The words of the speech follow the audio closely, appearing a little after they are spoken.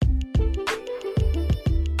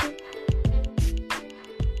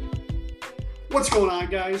What's going on,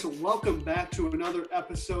 guys? Welcome back to another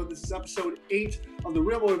episode. This is episode 8 of the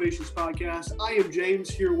Real Motivations Podcast. I am James,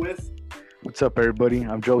 here with... What's up, everybody?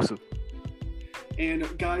 I'm Joseph. And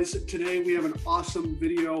guys, today we have an awesome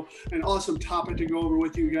video, an awesome topic to go over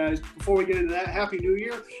with you guys. Before we get into that, Happy New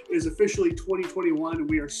Year. It is officially 2021, and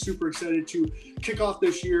we are super excited to kick off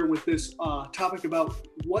this year with this topic about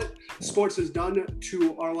what sports has done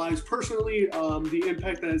to our lives personally, the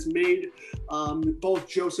impact that it's made. Both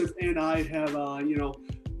Joseph and I have,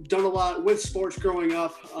 done a lot with sports growing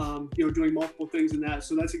up, doing multiple things in that.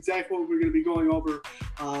 So that's exactly what we're going to be going over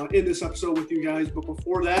in this episode with you guys. But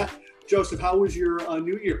before that, Joseph, how was your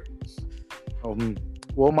New Year?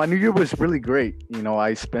 Well, my New Year was really great.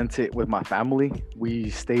 I spent it with my family. We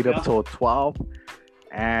stayed up till 12,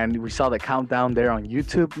 and we saw the countdown there on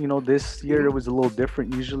YouTube. This year it was a little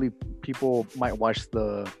different. Usually people might watch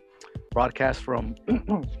the broadcast from,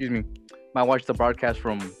 might watch the broadcast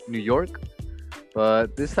from New York.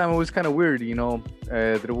 But this time it was kind of weird,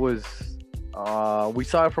 there was, we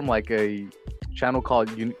saw it from like a channel called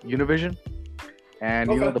Univision.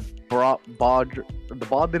 And the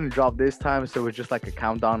ball didn't drop this time, so it was just like a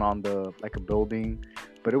countdown on a building,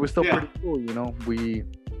 but it was still pretty cool. We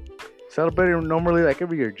celebrated normally like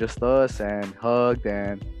every year, just us, and hugged,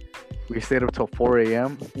 and we stayed up till 4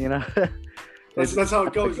 a.m. That's how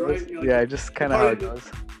it goes, right? Just kind of how it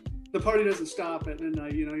goes. The party doesn't stop, and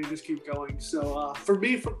then you just keep going. So for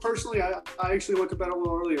me, personally, I actually went to bed a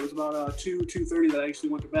little early. It was about 2:30 that I actually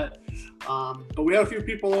went to bed. But we had a few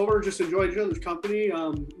people over, just enjoyed each other's company.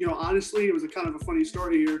 Honestly, it was a kind of a funny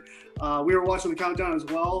story here. We were watching the countdown as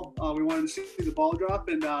well. We wanted to see the ball drop,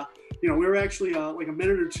 and we were actually like a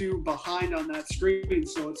minute or two behind on that screen.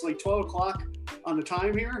 So it's like 12 o'clock on the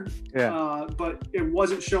time here. But it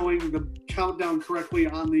wasn't showing the countdown correctly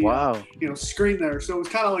on the screen there. So it was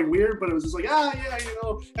kind of like weird, but it was just like,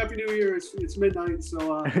 Happy New Year. It's midnight.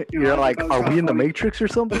 So you're like, are we in the Matrix or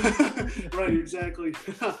something? Right, exactly.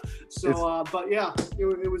 So but yeah,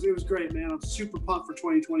 it was great, man. I'm super pumped for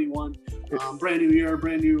 2021. Brand new year,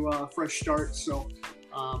 brand new fresh start. So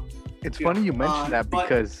it's funny you mentioned that,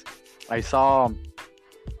 because I saw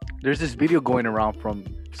there's this video going around from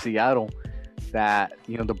Seattle that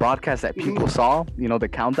the broadcast that people saw, the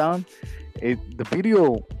countdown, the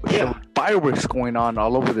video showed fireworks going on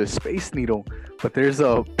all over the Space Needle, but there's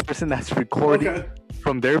a person that's recording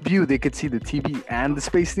from their view. They could see the TV and the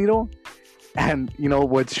Space Needle, and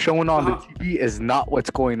what's shown on the TV is not what's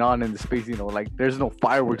going on in the Space Needle. Like, there's no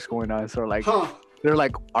fireworks going on. So like they're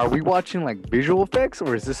like, are we watching like visual effects,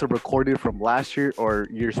 or is this a recorded from last year or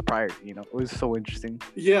years prior? It was so interesting.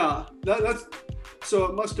 Yeah, that's so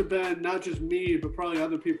it must have been not just me, but probably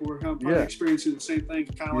other people were probably experiencing the same thing,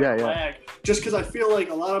 kind of like a lag. Just because I feel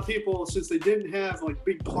like a lot of people, since they didn't have like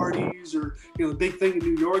big parties or the big thing in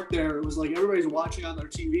New York, there it was like everybody's watching on their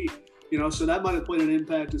TV. So that might have played an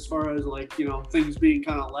impact as far as like things being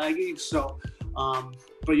kind of laggy. So.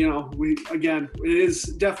 But it is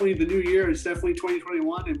definitely the new year. It's definitely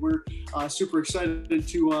 2021, and we're super excited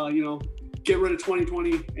to get rid of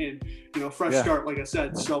 2020 and fresh start, like I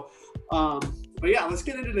said. So, but yeah, let's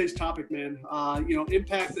get into today's topic, man.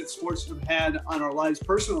 Impact that sports have had on our lives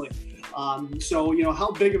personally. So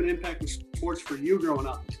how big of an impact was sports for you growing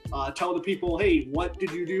up? Tell the people, hey, what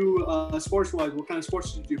did you do sports-wise? What kind of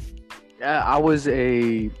sports did you do? Yeah, I was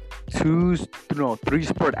a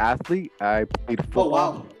 3-sport athlete. I played football. Oh,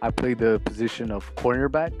 wow. I played the position of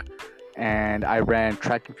cornerback, and I ran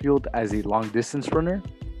track and field as a long distance runner,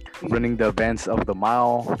 running the events of the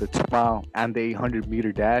mile, the 2-mile, and the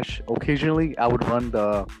 800-meter dash. Occasionally, I would run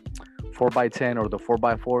the 4x10 or the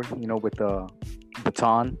 4x4, with the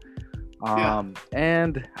baton.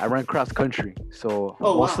 And I ran cross country, so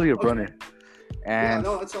mostly a runner. And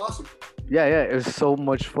that's awesome. Yeah, it was so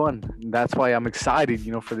much fun. That's why I'm excited,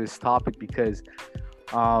 for this topic, because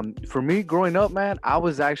for me growing up, man, I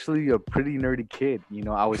was actually a pretty nerdy kid.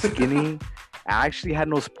 I was skinny. I actually had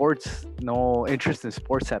no interest in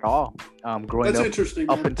sports at all. Growing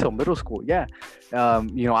up until middle school. Yeah.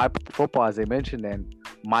 I played football, as I mentioned, and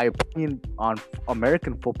my opinion on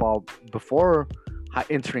American football before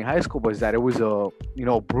entering high school was that it was a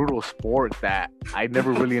brutal sport that I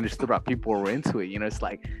never really understood why people were into it. It's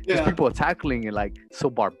like just people tackling it like so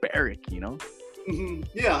barbaric. Mm-hmm.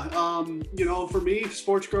 Yeah. For me,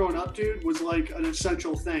 sports growing up, dude, was like an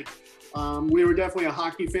essential thing. We were definitely a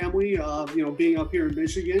hockey family. Being up here in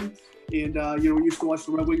Michigan, and we used to watch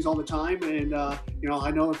the Red Wings all the time. And I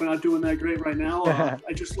know if we're not doing that great right now.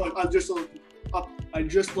 I'm just up I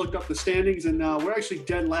just looked up the standings, and we're actually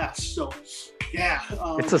dead last. So, yeah,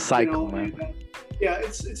 it's a cycle, man. Yeah,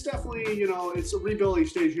 it's definitely, it's a rebuilding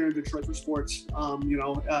stage here in Detroit for sports.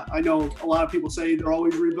 I know a lot of people say they're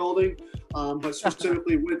always rebuilding, but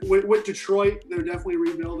specifically with Detroit, they're definitely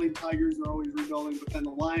rebuilding. Tigers are always rebuilding, but then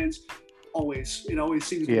the Lions, it always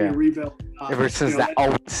seems to be a rebuild. Ever since that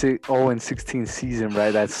 0-16 season,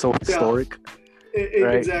 right? That's so historic.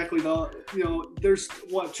 Right? Exactly. There's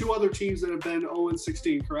two other teams that have been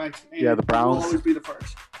 0-16, correct? And the Browns will always be the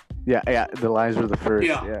first. Yeah, the Lions were the first.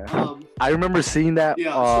 Yeah. I remember seeing that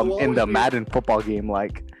in the Madden football game,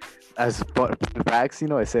 like as facts.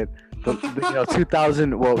 I said,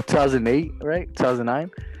 2008, right?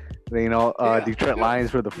 2009. Detroit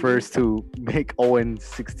Lions were the first to make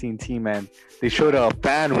 0-16 team, and they showed a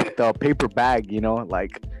fan with a paper bag.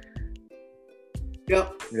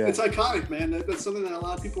 Yep. Yeah. It's iconic, man. That's something that a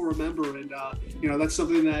lot of people remember, and that's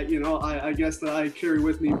something that I guess that I carry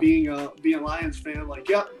with me, being a Lions fan.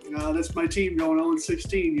 That's my team going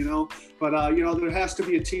 0-16. But there has to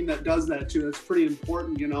be a team that does that too. That's pretty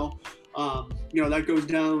important. That goes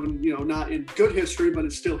down, not in good history, but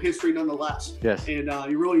it's still history nonetheless. Yes. And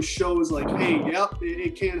it really shows hey,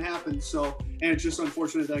 it can happen. So, and it's just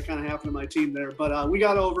unfortunate that kind of happened to my team there. But we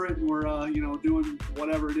got over it, and we're, doing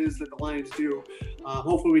whatever it is that the Lions do.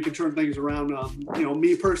 Hopefully we can turn things around.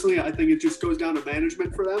 Me personally, I think it just goes down to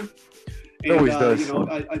management for them. And, it always does.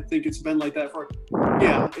 I think it's been like that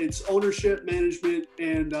it's ownership, management,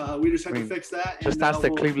 and we just have to fix that. Just ask the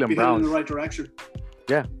Cleveland Browns. In the right direction.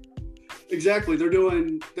 Yeah. Exactly. They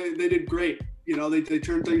did great. They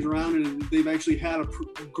turned things around, and they've actually had a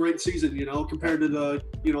great season, compared to the,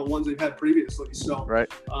 ones they've had previously. So,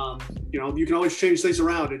 right. You can always change things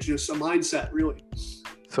around. It's just a mindset, really.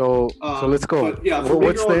 So let's go. But,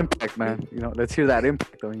 what's the impact, man? Let's hear that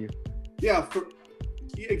impact on you. Yeah.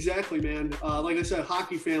 Exactly, man. Like I said,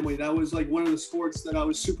 hockey family, that was one of the sports that I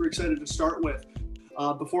was super excited to start with.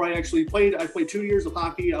 Before I actually played, I played 2 years of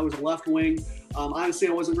hockey. I was a left wing. Honestly,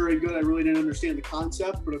 I wasn't very good. I really didn't understand the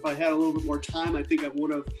concept, but if I had a little bit more time, I think I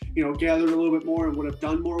would have, gathered a little bit more and would have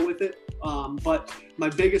done more with it. But my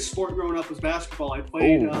biggest sport growing up was basketball. I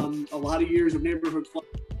played a lot of years of neighborhood club,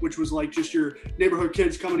 which was just your neighborhood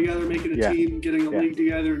kids coming together, making a team, getting a league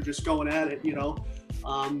together, and just going at it,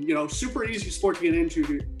 super easy sport to get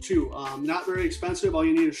into too. Not very expensive. All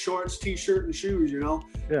you need is shorts, t-shirt, and shoes, Yeah.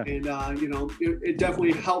 And, it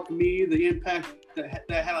definitely helped me. The impact that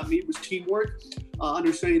had on me was teamwork,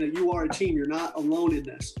 understanding that you are a team. You're not alone in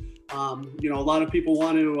this. A lot of people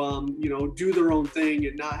want to, do their own thing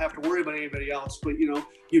and not have to worry about anybody else. But, you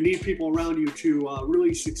need people around you to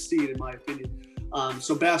really succeed, in my opinion.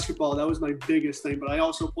 So basketball, that was my biggest thing. But I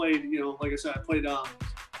also played, like I said, I played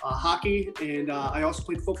hockey, and I also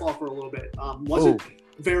played football for a little bit. Wasn't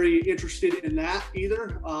very interested in that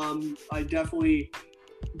either. I definitely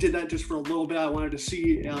did that just for a little bit. I wanted to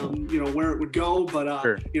see, where it would go. But,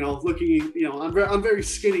 looking, I'm very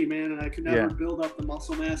skinny, man, and I could never build up the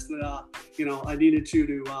muscle mass that, I needed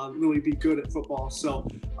to really be good at football. So,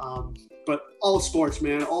 but all sports,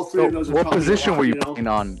 man, all three of those. What position were you playing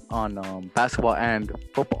on basketball and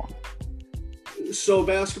football? So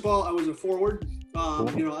basketball, I was a forward.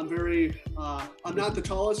 I'm very, I'm not the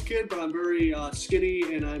tallest kid, but I'm very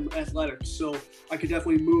skinny, and I'm athletic. So I could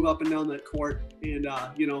definitely move up and down that court and,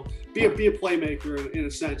 be a playmaker in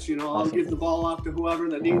a sense. I'll give the ball off to whoever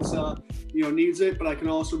that needs it, but I can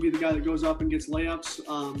also be the guy that goes up and gets layups.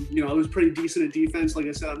 I was pretty decent at defense. Like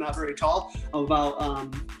I said, I'm not very tall. I'm about,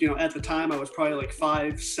 at the time I was probably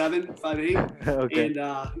 5'7", 5'8", okay. And,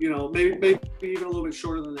 maybe even a little bit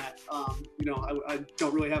shorter than that. I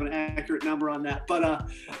don't really have an accurate number on that. But,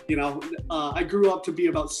 I grew up to be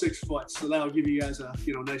about 6 foot, so that'll give you guys a,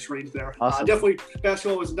 nice range there. Awesome. Definitely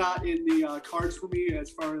basketball was not in the cards for me as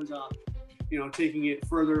far as, taking it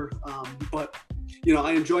further. But,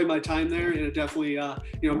 I enjoyed my time there, and it definitely,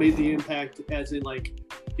 made the impact as in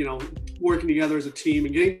working together as a team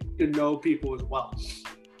and getting to know people as well.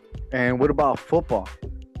 And what about football?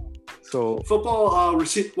 So football,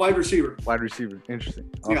 wide receiver. Wide receiver, interesting.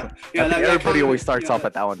 Awesome. Yeah. Everybody always starts off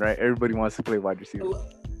at that one, right? Everybody wants to play wide receiver.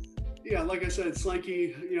 Yeah, like I said,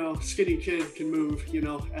 slinky, skinny kid, can move,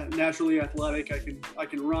 naturally athletic. I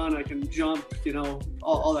can run, I can jump,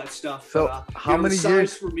 all that stuff. So but, how many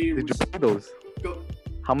years for me did you play those?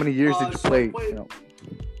 How many years did you play?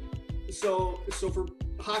 So for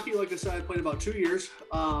hockey, like I said, I played about 2 years,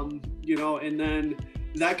 and then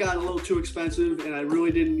that got a little too expensive, and I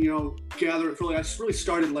really didn't, gather it fully. I really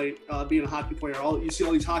started late being a hockey player. You see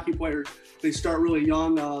all these hockey players, they start really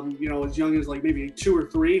young, as young as maybe 2 or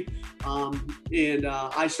 3. And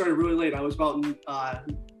I started really late. I was about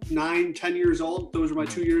 9, 10 years old. Those were my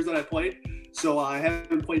 2 years that I played. So I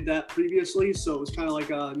haven't played that previously. So it was kind of like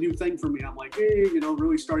a new thing for me. I'm like, hey,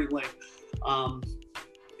 really starting late.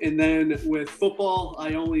 And then with football,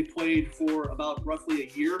 I only played for about roughly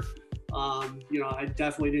a year. I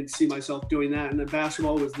definitely didn't see myself doing that. And then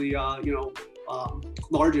basketball was the,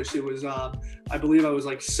 largest. It was, I believe I was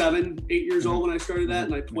like 7, 8 years old when I started that.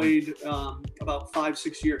 And I played about 5,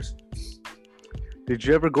 6 years. Did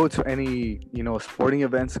you ever go to any, sporting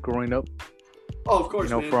events growing up? Oh, of course,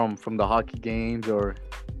 man. From the hockey games or,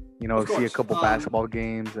 see a couple basketball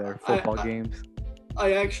games or football games?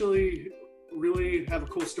 I actually really have a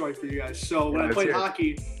cool story for you guys. So when I played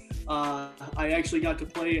hockey, I actually got to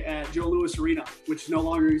play at Joe Louis Arena, which no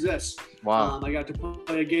longer exists. Wow. I got to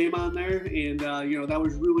play a game on there, and that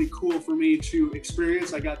was really cool for me to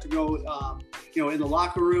experience. I got to go, in the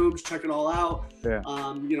locker rooms, check it all out. Yeah.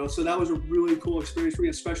 So that was a really cool experience for me,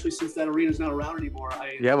 especially since that arena is not around anymore.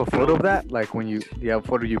 You have a photo of that? Like when you have a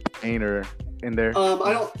photo of you playing or in there?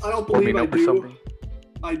 I don't believe I do.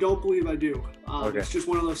 I don't believe I do. Okay. It's just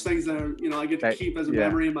one of those things that I get to keep as a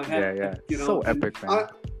memory in my head. Yeah. So epic, man.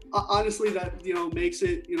 Honestly, that makes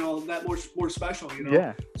it that more special.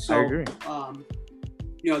 Yeah, so, I agree.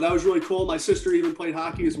 That was really cool. My sister even played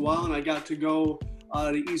hockey as well, and I got to go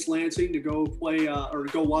to East Lansing to go play or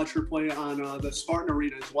to go watch her play on the Spartan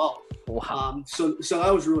Arena as well. Wow. So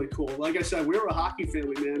that was really cool. Like I said, we were a hockey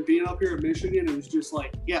family, man. Being up here in Michigan, it was just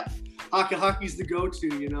like, hockey's the go-to.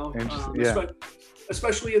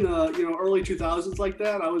 Especially in the early 2000s like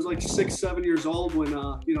that. I was like 6, 7 years old when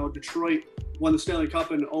Detroit won the Stanley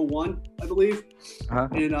Cup in 2001, I believe. Uh-huh.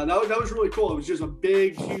 And that was really cool. It was just a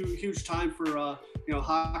big, huge time for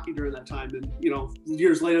hockey during that time. And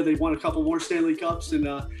years later they won a couple more Stanley Cups, and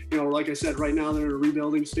like I said, right now they're in a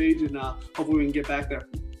rebuilding stage, and hopefully we can get back there.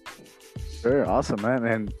 Very awesome, man.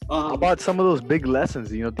 And how about some of those big lessons?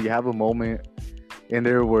 Do you have a moment in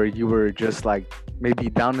there where you were just like maybe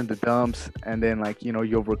down in the dumps, and then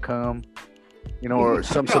you overcome, or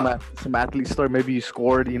some athlete story, maybe you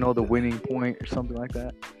scored, the winning point or something like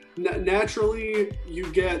that? Naturally,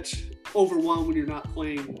 you get overwhelmed when you're not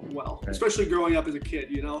playing well, especially growing up as a kid.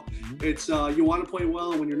 Mm-hmm. It's you want to play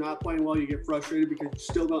well, and when you're not playing well, you get frustrated because you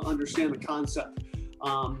still don't understand the concept.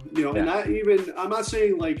 And that even, I'm not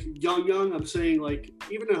saying like young, I'm saying like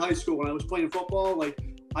even in high school when I was playing football, like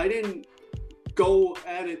I didn't go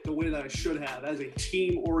at it the way that I should have as a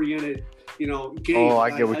team-oriented, game. Oh, I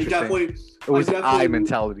get what you're saying. It was I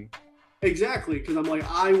mentality. Exactly, because I'm like,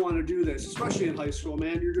 I want to do this, especially in high school,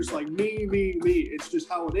 man. You're just like me. It's just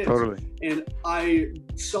how it is. Totally. And I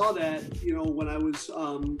saw that, when I was,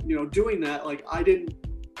 doing that, like I didn't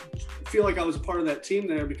feel like I was a part of that team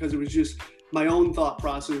there because it was just my own thought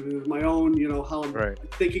process. It was my own, how I'm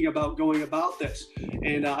thinking about going about this.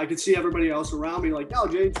 And I could see everybody else around me like, no,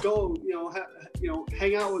 James, go,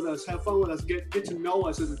 hang out with us, have fun with us, get to know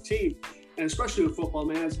us as a team. And especially with football,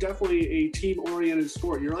 man, it's definitely a team-oriented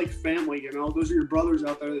sport. You're like family, those are your brothers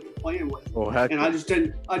out there that you're playing with. Oh, and I just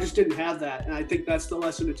didn't have that. And I think that's the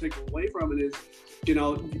lesson to take away from it is,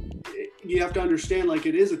 you have to understand, like,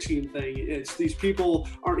 it is a team thing. It's these people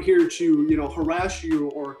aren't here to, harass you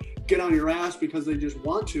or get on your ass because they just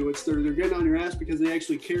want to. It's they're getting on your ass because they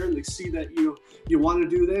actually care and they see that you want to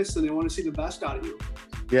do this and they want to see the best out of you.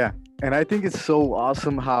 Yeah. And I think it's so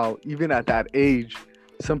awesome how even at that age,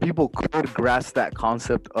 some people could grasp that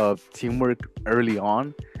concept of teamwork early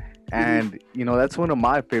on. And, that's one of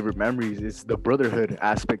my favorite memories is the brotherhood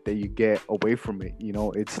aspect that you get away from it.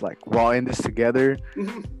 It's like we're all in this together.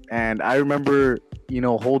 Mm-hmm. And I remember,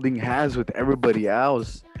 holding hands with everybody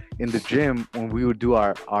else in the gym when we would do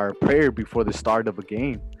our prayer before the start of a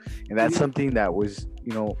game. And that's something that was,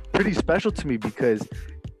 pretty special to me because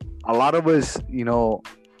a lot of us,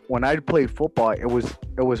 when I played football, it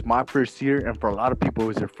was my first year, and for a lot of people, it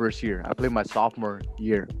was their first year. I played my sophomore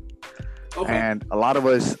year. Okay. And a lot of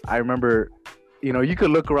us, I remember, you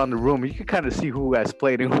could look around the room, you could kind of see who has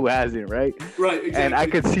played and who hasn't, right? Right, exactly. And I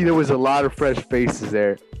could see there was a lot of fresh faces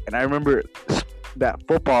there. And I remember that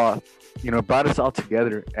football, brought us all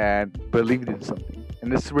together and believed in something.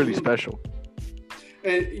 And this is really special.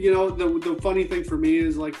 And, the funny thing for me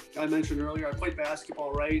is, like I mentioned earlier, I played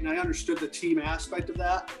basketball, right? And I understood the team aspect of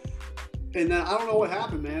that. And then I don't know what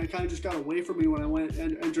happened, man. It kind of just got away from me when I went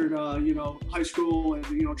and entered, high school and,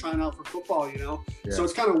 trying out for football, Yeah. So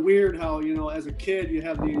it's kind of weird how, as a kid, you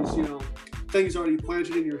have these, things already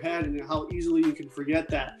planted in your head and how easily you can forget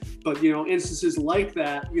that. But, instances like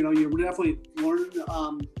that, you definitely learn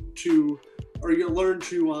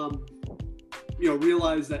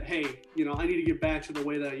realize that, hey, I need to get back to the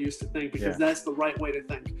way that I used to think, because that's the right way to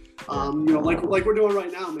think. Like we're doing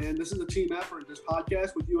right now, man. This is a team effort. This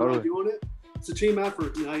podcast with you and I doing it, it's a team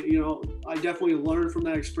effort. And I definitely learned from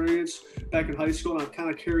that experience back in high school, and I've kind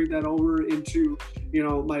of carried that over into,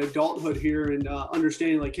 my adulthood here, and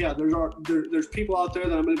understanding like, there's people out there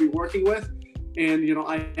that I'm going to be working with. And,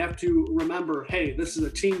 I have to remember, hey, this is a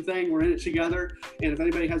team thing. We're in it together. And if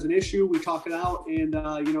anybody has an issue, we talk it out and,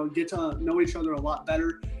 get to know each other a lot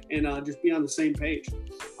better, and just be on the same page.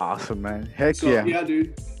 Awesome, man. Heck yeah. Yeah,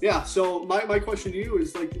 dude. Yeah. So my question to you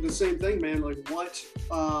is like the same thing, man. Like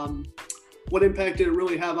what impact did it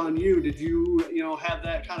really have on you? Did you, have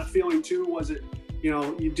that kind of feeling too? Was it,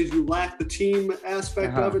 did you lack the team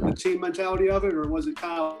aspect of it, the team mentality of it, or was it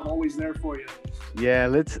kind of always there for you? Yeah,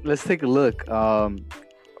 let's take a look.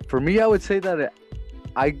 For me, I would say that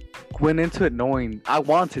I went into it knowing I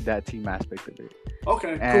wanted that team aspect of it.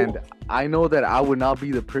 Okay, and cool. I know that I would not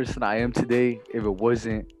be the person I am today if it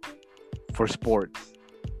wasn't for sports.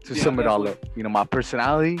 To sum it all up, my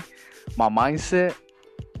personality, my mindset,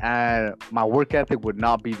 and my work ethic would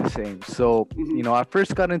not be the same. So, I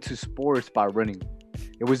first got into sports by running.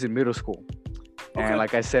 It was in middle school. Okay. And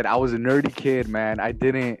like I said, I was a nerdy kid, man.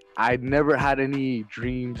 I never had any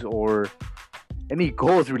dreams or any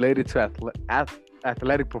goals related to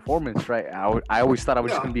athletic performance, right? I always thought I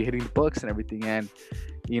was just going to be hitting the books and everything. And,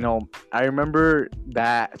 I remember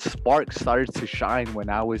that spark started to shine when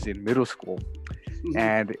I was in middle school.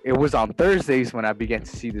 And it was on Thursdays when I began to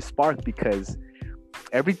see the spark, because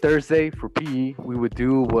every Thursday for PE, we would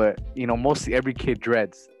do what, mostly every kid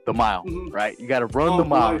dreads, the mile, right? You got to run the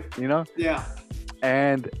mile, Yeah.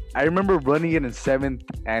 And I remember running it in 7th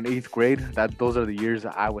and 8th grade. Those are the years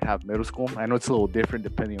that I would have middle school. I know it's a little different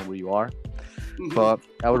depending on where you are. But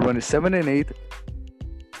I would run it 7th and 8th.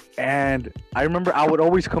 And I remember I would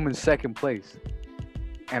always come in second place.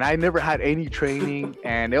 And I never had any training.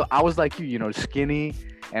 And I was like you, skinny.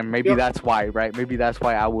 And maybe that's why, right? Maybe that's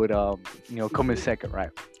why I would, come in second,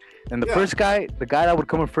 right? And the guy that would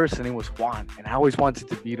come in first, and it was Juan. And I always wanted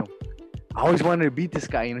to beat him. I always wanted to beat this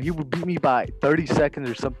guy. He would beat me by 30 seconds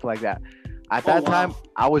or something like that. At that time,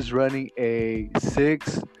 I was running a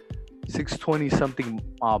 6:20 something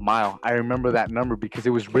mile. I remember that number because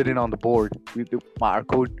it was written on the board.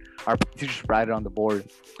 Our teachers write it on the board.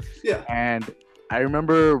 Yeah. And I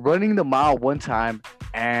remember running the mile one time,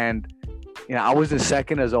 and I was in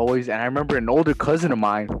second as always. And I remember an older cousin of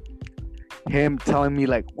mine, him telling me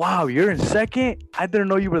like, "Wow, you're in second? I didn't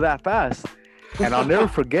know you were that fast." And I'll never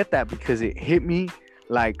forget that, because it hit me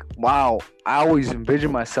like, wow, I always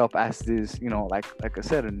envisioned myself as this, like I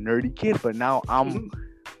said, a nerdy kid, but now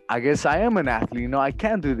I guess I am an athlete. I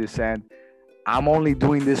can do this, and I'm only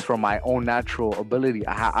doing this for my own natural ability.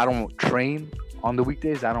 I don't train on the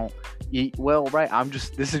weekdays. I don't eat well, right?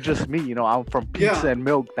 This is just me, I'm from pizza and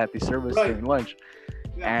milk that they serve us during lunch.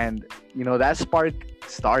 Yeah. And, that spark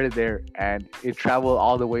started there, and it traveled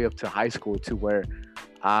all the way up to high school, to where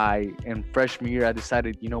in freshman year, I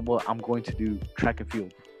decided, what, I'm going to do track and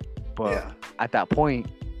field. But at that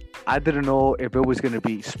point, I didn't know if it was going to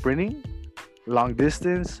be sprinting, long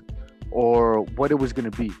distance, or what it was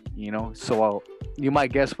going to be, So you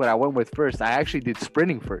might guess what I went with first. I actually did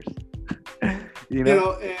sprinting first. And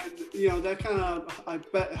that kind of, I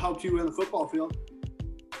bet, helped you in the football field.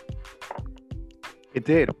 It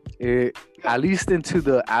did. At least into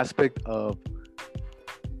the aspect of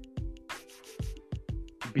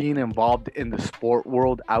being involved in the sport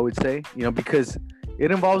world, I would say, because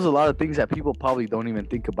it involves a lot of things that people probably don't even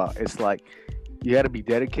think about. It's like, you got to be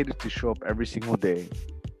dedicated to show up every single day.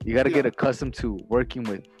 You got to get accustomed to working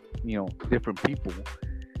with, different people.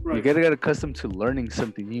 Right. You got to get accustomed to learning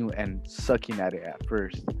something new and sucking at it at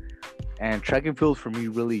first. And track and field for me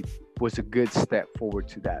really was a good step forward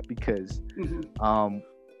to that, because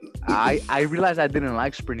I realized I didn't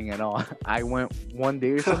like sprinting at all. I went one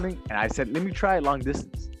day or something, and I said, let me try long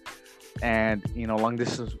distance. And, long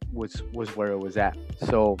distance was where it was at.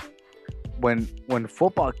 So when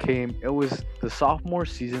football came, it was the sophomore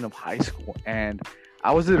season of high school. And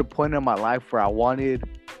I was at a point in my life where I wanted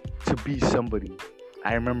to be somebody.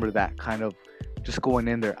 I remember that kind of just going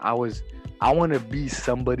in there. I want to be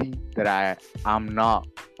somebody that I'm not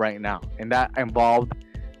right now. And that involved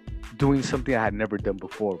doing something I had never done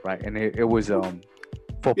before, right? And it was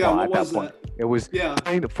football at that point. It was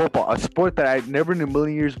playing the football, a sport that I never in a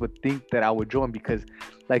million years would think that I would join, because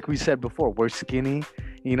like we said before, we're skinny,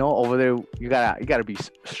 over there you gotta be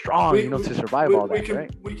strong, to survive all that,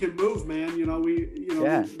 right? We can move, man.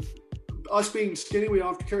 us being skinny, we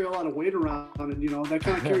have to carry a lot of weight around, and that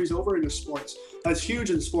kind of carries over into sports. That's huge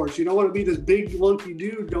in sports. You don't want to be this big lunky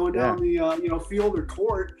dude going down the field or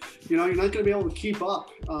court. You're not going to be able to keep up.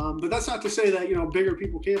 But that's not to say that bigger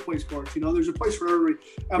people can't play sports. There's a place for every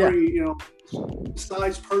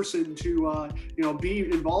size person to be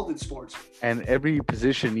involved in sports. And every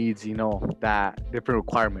position needs that different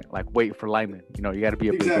requirement, like weight for linemen. You got to be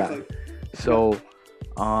a big guy. So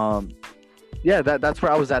that's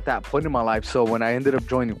where I was at that point in my life. So when I ended up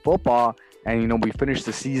joining football, and we finished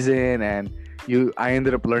the season, and I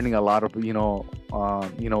ended up learning a lot of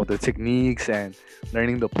the techniques and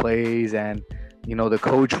learning the plays, and the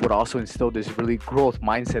coach would also instill this really growth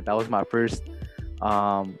mindset. That was my first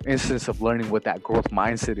instance of learning what that growth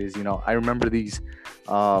mindset is. I remember these.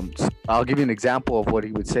 I'll give you an example of what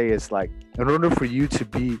he would say. Is like, in order for you to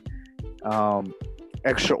be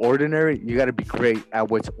extraordinary, you got to be great at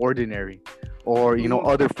what's ordinary. Or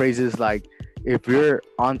other phrases like, if you're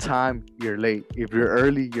on time, you're late. If you're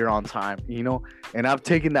early, you're on time. And I've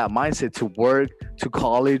taken that mindset to work, to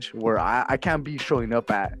college, where I can't be showing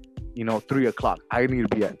up at 3:00. I need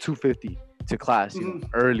to be at 2:50 to class,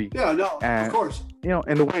 early. Yeah, no, and, of course.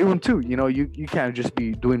 In the weight room too. You can't just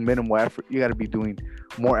be doing minimal effort. You got to be doing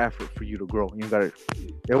more effort for you to grow. You got to.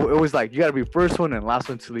 It was like you got to be first one and last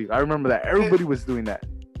one to leave. I remember that everybody was doing that.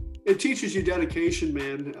 It teaches you dedication,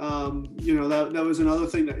 man. That was another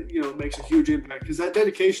thing that makes a huge impact, because that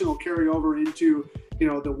dedication will carry over into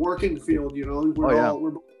the working field. We're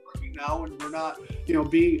working now, and we're not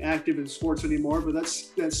being active in sports anymore. But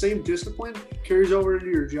that same discipline carries over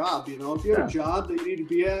into your job. If you have a job that you need to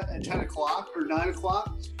be at 10 o'clock or 9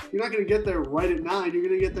 o'clock, you're not going to get there right at 9. You're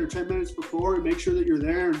going to get there 10 minutes before and make sure that you're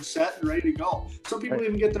there and set and ready to go. Some people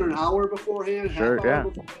even get there an hour beforehand, half hour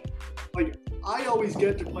beforehand. Like, I always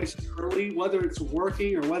get to places early, whether it's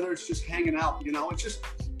working or whether it's just hanging out. It's just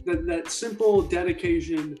that simple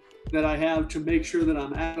dedication that I have to make sure that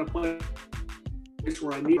I'm at a place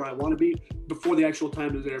where I want to be before the actual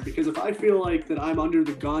time is there. Because if I feel like that I'm under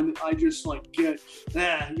the gun, I just get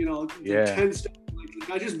 10 steps.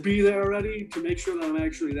 I just be there already to make sure that I'm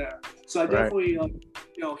actually there. So I definitely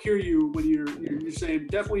hear you when you're saying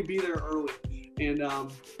definitely be there early. And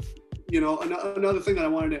another thing that I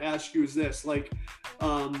wanted to ask you is this: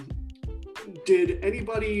 did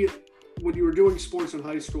anybody, when you were doing sports in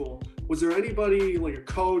high school, was there anybody like a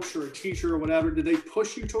coach or a teacher or whatever? Did they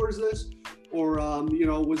push you towards this, or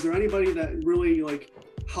was there anybody that really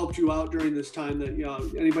helped you out during this time? That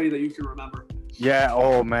anybody that you can remember? Yeah.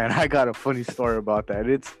 Oh man, I got a funny story about that.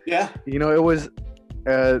 It was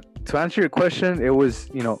to answer your question, it was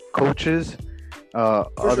coaches,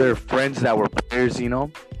 other friends that were players,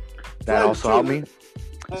 that also helped me.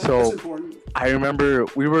 So I remember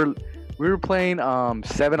we were playing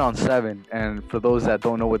 7-on-7, and for those that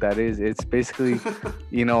don't know what that is, it's basically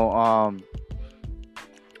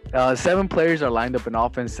 7 players are lined up in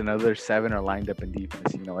offense and other 7 are lined up in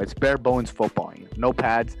defense. It's bare bones football. No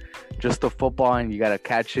pads, just the football, and you gotta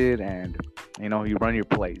catch it, and you run your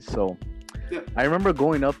plays. So I remember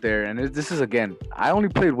going up there, and this is, again, I only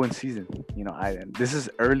played one season. This is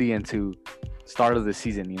early into start of the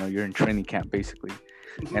season. You're in training camp basically.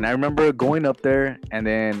 And I remember going up there, and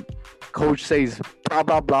then coach says blah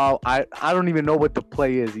blah blah. I don't even know what the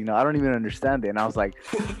play is. I don't even understand it. And I was like,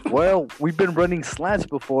 well, we've been running slants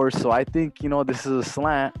before, so I think this is a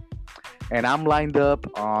slant. And I'm lined up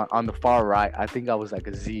on the far right. I think I was like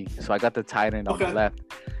a Z, so I got the tight end on the left.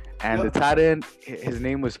 And the tight end, his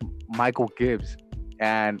name was Michael Gibbs.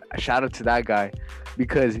 And a shout out to that guy,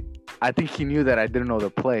 because I think he knew that I didn't know the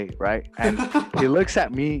play, right? And he looks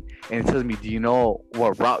at me and tells me, do you know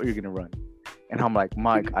what route you're going to run? And I'm like,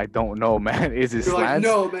 Mike, I don't know, man. Is it slants?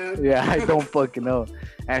 Like, no, man. Yeah, I don't fucking know.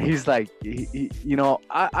 And he's like,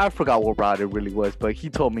 I forgot what route it really was, but he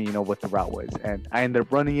told me, what the route was. And I ended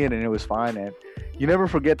up running it, and it was fine. And you never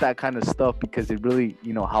forget that kind of stuff, because it really,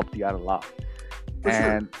 helped you out a lot.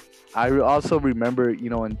 And I also remember,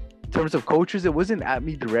 in terms of coaches, it wasn't at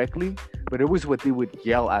me directly, but it was what they would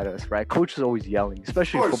yell at us, right? Coaches always yelling,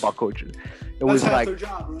 especially football coaches. That's half their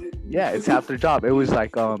job, right? Yeah, it's half their job. It was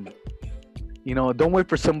like, don't wait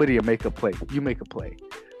for somebody to make a play. You make a play.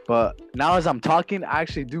 But now as I'm talking, I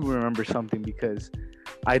actually do remember something, because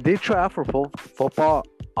I did try out for football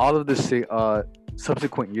all of the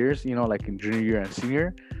subsequent years, like in junior year and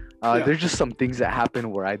senior. There's just some things that happened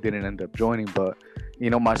where I didn't end up joining. But,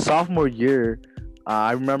 my sophomore year,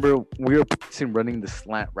 I remember we were running the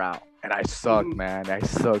slant route, and I sucked, man. I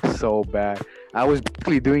sucked so bad. I was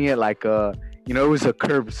basically doing it like it was a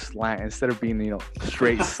curved slant instead of being,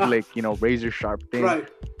 straight, slick, razor sharp thing. Right.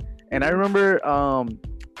 And I remember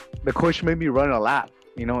the coach made me run a lap,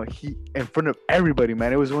 you know, he in front of everybody,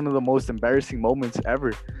 man. It was one of the most embarrassing moments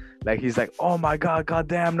ever. Like, he's like, oh my God,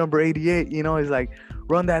 goddamn, number 88. You know, he's like,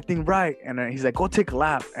 run that thing right. And then he's like, go take a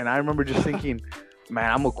lap. And I remember just thinking,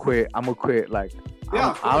 man, I'm gonna quit. Like,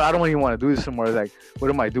 I don't even want to do this anymore. Like,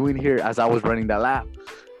 what am I doing here? As I was running that lap.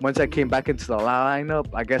 Once I came back into the lineup,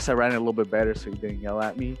 I guess I ran it a little bit better, so he didn't yell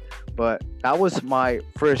at me. But that was my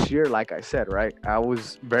first year, like I said, right? I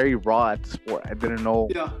was very raw at the sport. I didn't know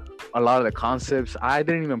a lot of the concepts. I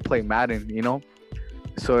didn't even play Madden, you know?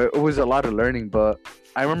 So it was a lot of learning. But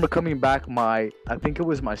I remember coming back I think it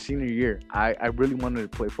was my senior year. I really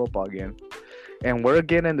wanted to play football again. And we're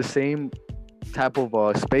again in the same type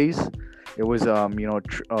of space. It was,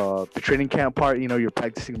 the training camp part, you know, you're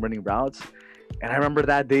practicing running routes. And I remember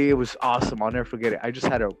that day, it was awesome. I'll never forget it. I just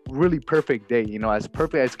had a really perfect day, you know, as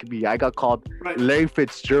perfect as could be. I got called Larry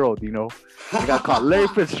Fitzgerald, you know. I got called Larry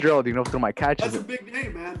Fitzgerald, you know, through my catches. That's a big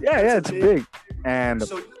name, man. Yeah, it's big. And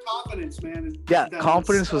so your confidence, man.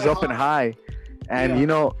 Confidence was up and high. And you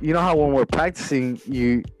know how when we're practicing,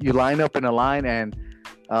 you line up in a line, and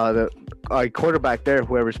the quarterback there,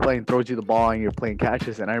 whoever's playing, throws you the ball and you're playing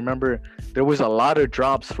catches. And I remember there was a lot of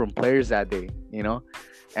drops from players that day, you know.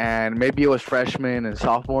 And maybe it was freshmen and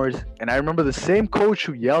sophomores. And I remember the same coach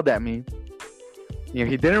who yelled at me, you know,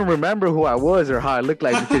 he didn't remember who I was or how I looked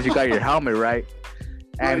like because you got your helmet, right?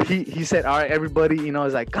 And he said, all right, everybody, you know,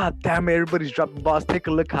 it's like, God damn it, everybody's dropping balls. Take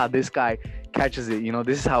a look how this guy catches it. You know,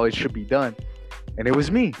 this is how it should be done. And it was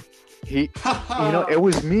me. It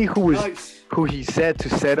was me who he said to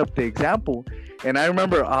set up the example. And I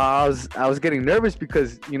remember I was getting nervous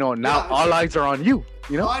because, you know, now all eyes are on you,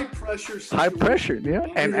 you know? High pressure, you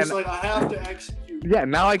know? And like, I have to execute. Yeah,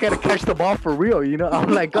 now I got to catch the ball for real, you know? I'm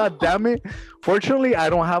like, God damn it. Fortunately, I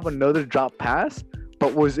don't have another drop pass.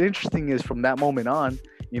 But what's interesting is from that moment on,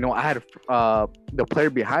 you know, I had the player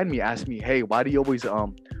behind me ask me, hey, why do you always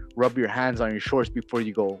rub your hands on your shorts before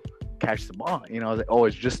you go catch the ball? You know, I was like, oh,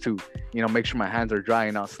 it's just to, you know, make sure my hands are dry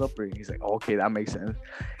and not slippery. He's like, oh, okay, that makes sense.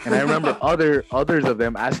 And I remember others of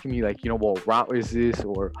them asking me, like, you know, what route is this,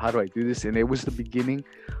 or how do I do this? And it was the beginning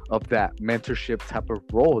of that mentorship type of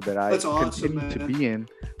role that I continued to be in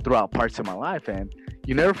throughout parts of my life. And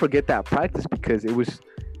you never forget that practice because it was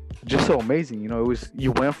just so amazing. You know,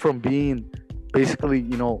 you went from being basically,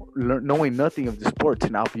 you know, knowing nothing of the sport to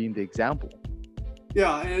now being the example.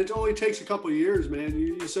 Yeah, and it only takes a couple of years, man.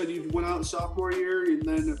 You said you went out in sophomore year, and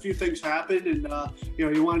then a few things happened, and you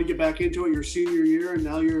know, you wanted to get back into it your senior year, and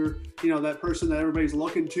now you're, you know, that person that everybody's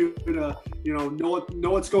looking to you know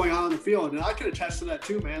what's going on the field. And I can attest to that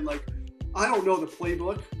too, man. Like, I don't know the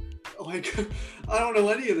playbook. Like, I don't know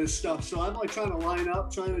any of this stuff. So I'm like trying to line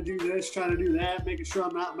up, trying to do this, trying to do that, making sure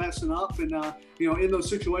I'm not messing up. And, you know, in those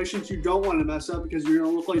situations, you don't want to mess up because you're going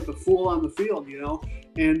to look like the fool on the field, you know.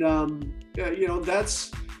 And, you know,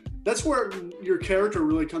 that's where your character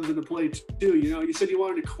really comes into play too. You know, you said you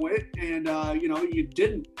wanted to quit, and, you know, you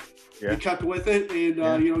didn't. Yeah. You kept with it,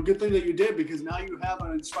 and you know, good thing that you did, because now you have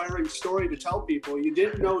an inspiring story to tell people. You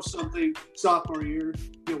didn't know something sophomore year,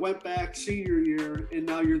 you went back senior year, and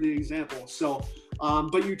now you're the example. So,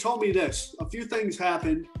 but you told me this: a few things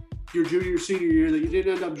happened your junior, senior year that you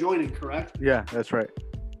didn't end up joining, correct? Yeah, that's right.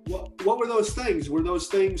 What were those things? Were those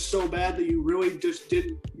things so bad that you really just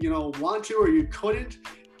didn't, you know, want to, or you couldn't?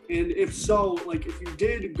 And if so, like, if you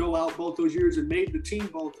did go out both those years and made the team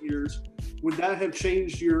both years, would that have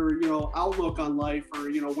changed your, you know, outlook on life, or,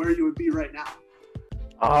 you know, where you would be right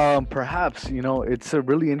now? Perhaps, you know, it's a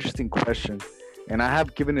really interesting question, and I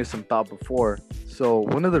have given it some thought before. So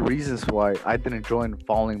one of the reasons why I didn't join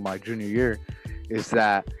following my junior year is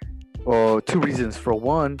that, two reasons. For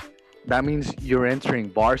one, that means you're entering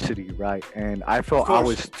varsity, right? And I felt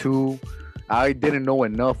I didn't know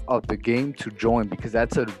enough of the game to join, because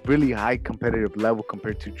that's a really high competitive level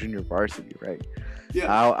compared to junior varsity, right?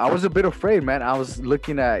 Yeah. I was a bit afraid, man. I was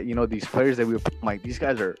looking at, you know, these players that we were like, these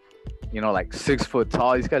guys are, you know, like 6 foot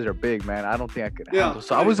tall. These guys are big, man. I don't think I could handle.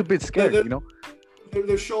 So I was a bit scared, you know.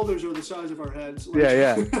 Their shoulders are the size of our heads.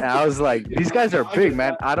 Yeah. And I was like, these guys are big,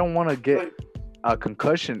 man. I don't want to get a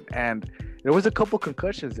concussion. And there was a couple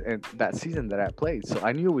concussions in that season that I played, so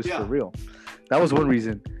I knew it was for real. That was one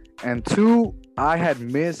reason. And two, I had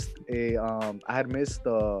missed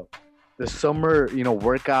the summer, you know,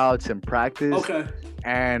 workouts and practice. Okay.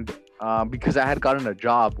 And because I had gotten a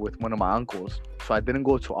job with one of my uncles, so I didn't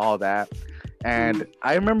go to all that. And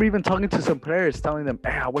I remember even talking to some players, telling them,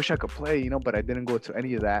 hey, I wish I could play, you know, but I didn't go to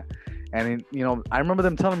any of that. And, you know, I remember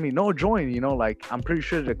them telling me, no, join, you know, like, I'm pretty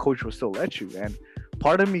sure the coach will still let you. And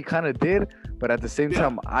part of me kind of did, but at the same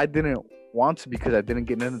time, I didn't want to, because I didn't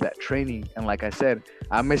get into that training. And like I said,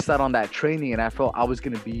 I missed out on that training, and I felt I was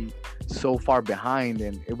going to be so far behind,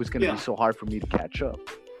 and it was going to be so hard for me to catch up.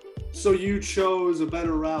 So you chose a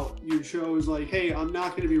better route. You chose like, hey, I'm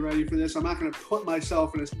not going to be ready for this. I'm not going to put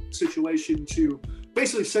myself in a situation to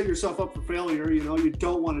basically set yourself up for failure. You know, you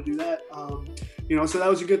don't want to do that. You know, so that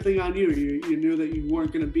was a good thing on you. You knew that you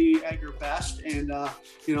weren't going to be at your best. And,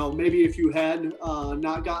 you know, maybe if you had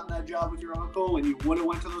not gotten that job with your uncle and you would have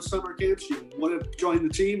went to those summer camps, you would have joined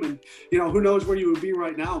the team. And, you know, who knows where you would be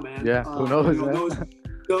right now, man. Yeah, who knows, you know,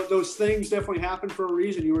 those things definitely happen for a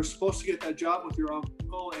reason. You were supposed to get that job with your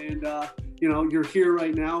uncle, and you know, you're here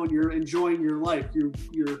right now and you're enjoying your life. You're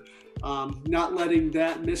not letting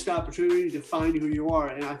that missed opportunity define who you are.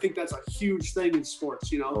 And I think that's a huge thing in sports.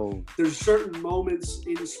 You know, there's certain moments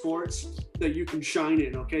in sports that you can shine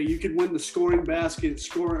in. Okay, you can win the scoring basket,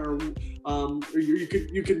 or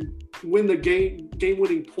you can win the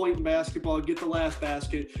game-winning point in basketball, get the last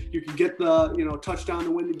basket. You can get the touchdown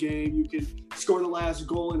to win the game. You can score the last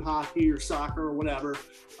goal in hockey or soccer or whatever.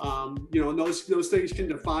 You know, and those things can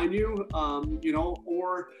define you. You know,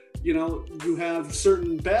 or you have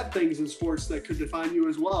certain bad things in sports that could define you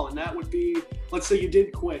as well. And that would be, let's say you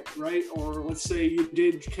did quit, right? Or let's say you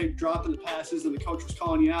did keep dropping the passes and the coach was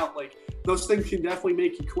calling you out. Like, those things can definitely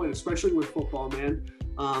make you quit, especially with football, man.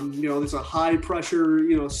 You know, there's a high pressure,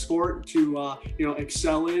 sport to,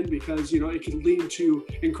 excel in, because, it can lead to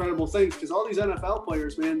incredible things, because all these NFL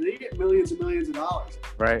players, man, they get millions and millions of dollars.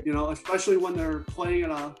 Right. You know, especially when they're playing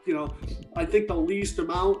at a, I think the least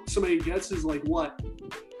amount somebody gets is like what?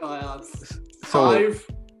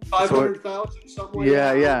 500,000, something like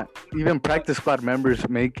that. Yeah. Even practice squad members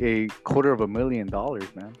make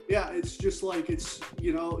 $250,000, man. Yeah, it's just like, it's,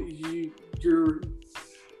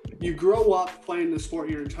 you grow up playing the sport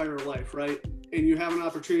your entire life, right? And you have an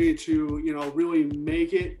opportunity to, really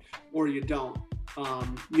make it, or you don't.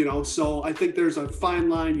 So I think there's a fine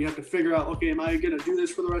line. You have to figure out, okay, am I going to do this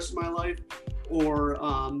for the rest of my life? Or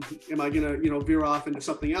am I going to, veer off into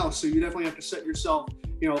something else? So you definitely have to set yourself,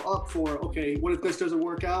 up for, okay, what if this doesn't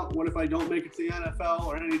work out? What if I don't make it to the NFL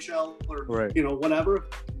or NHL or, whatever?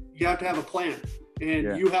 You have to have a plan.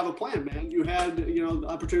 And you have a plan, man. You had, the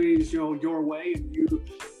opportunities, your way, and you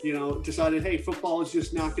decided, hey, football is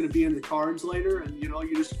just not going to be in the cards later. And,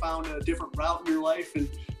 you just found a different route in your life, and,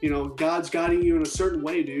 God's guiding you in a certain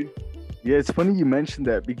way, dude. Yeah, it's funny you mentioned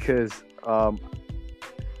that, because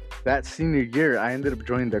that senior year, I ended up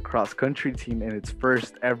joining the cross country team in its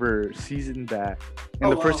first ever season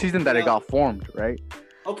first season that it got formed, right?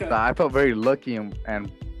 Okay. So I felt very lucky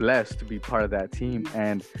and blessed to be part of that team,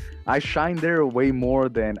 and I shined there way more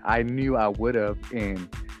than I knew I would have in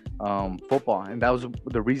football, and that was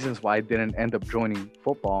the reasons why I didn't end up joining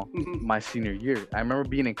football my senior year. I remember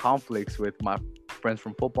being in conflicts with my friends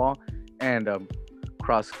from football and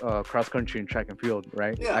cross country and track and field,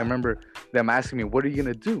 right? Yeah. I remember them asking me, "What are you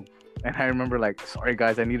gonna do?" And I remember like, "Sorry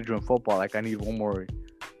guys, I need to join football. Like, I need one more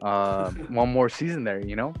season there,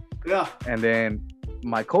 Yeah. And then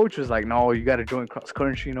my coach was like, "No, you got to join cross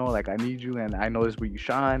country, like, I need you, and I know this is where you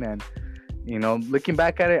shine." And looking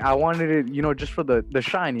back at it, I wanted it, just for the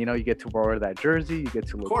shine. You get to wear that jersey, you get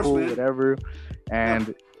to look cool, man. Whatever.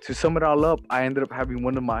 And to sum it all up, I ended up having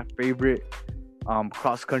one of my favorite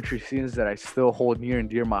cross country seasons that I still hold near and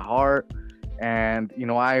dear my heart. And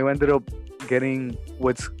I ended up getting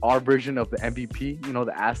what's our version of the MVP,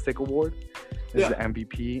 the Aztec Award. This is the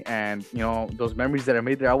MVP, and those memories that I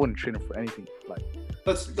made there, I wouldn't trade them for anything. Like,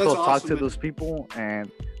 that's still awesome, talk to man. those people, and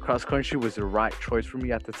cross country was the right choice for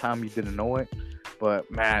me at the time. You didn't know it, but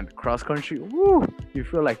man, cross country, woo! You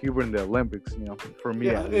feel like you were in the Olympics, for me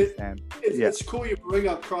at least. And it's cool you bring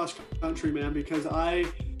up cross country, man, because I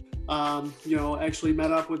actually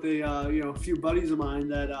met up with a few buddies of mine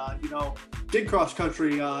that did cross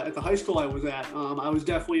country at the high school I was at. I was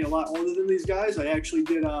definitely a lot older than these guys. I actually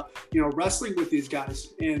did wrestling with these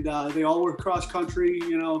guys, and they all were cross country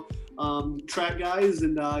track guys,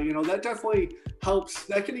 and that definitely helps.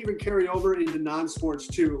 That can even carry over into non-sports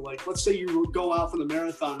too. Like, let's say you go out for the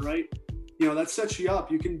marathon, right? That sets you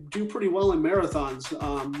up. You can do pretty well in marathons,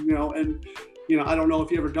 and I don't know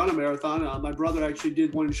if you ever done a marathon. My brother actually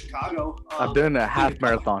did one in Chicago. I've done a half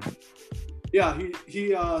marathon. Yeah, he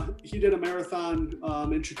did a marathon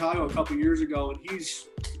in Chicago a couple years ago, and he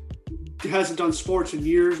hasn't done sports in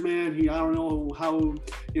years, man. I don't know how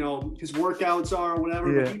his workouts are or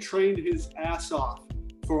whatever, but he trained his ass off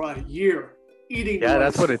for a year, eating. Yeah,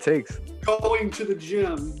 that's what it takes. Going to the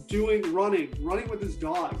gym, running with his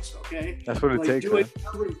dogs, okay? That's what it takes. Doing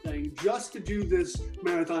everything just to do this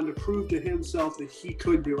marathon, to prove to himself that he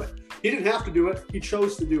could do it. He didn't have to do it. He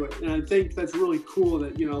chose to do it. And I think that's really cool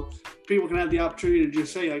that, people can have the opportunity to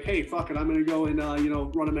just say, like, hey, fuck it, I'm going to go and,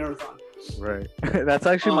 run a marathon. Right. That's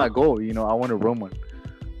actually my goal. You know, I want to run one.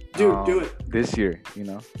 Dude, do it this year. You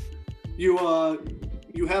know.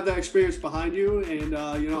 You have that experience behind you,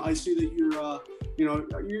 and you know, I see that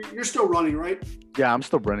you're still running, right? Yeah, I'm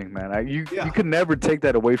still running, man. You could never take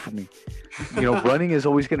that away from me. You know, running is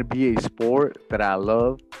always going to be a sport that I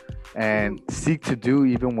love and seek to do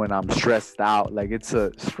even when I'm stressed out. Like, it's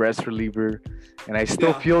a stress reliever, and I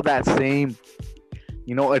still feel that same,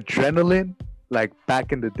 you know, adrenaline like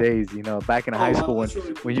back in the days, you know, back in high school when,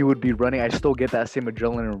 really cool. when you would be running. I still get that same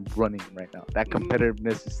adrenaline running right now. That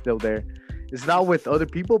competitiveness is still there. It's not with other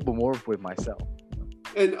people, but more with myself.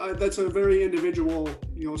 And that's a very individual,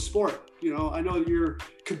 you know, sport. You know, I know you're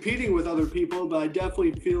competing with other people, but I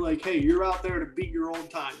definitely feel like, hey, you're out there to beat your old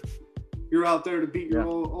time. You're out there to beat your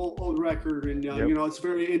old record, and you know, it's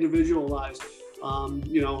very individualized.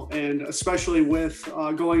 You know, and especially with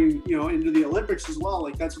going, you know, into the Olympics as well,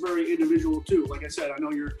 like that's very individual too. Like I said, I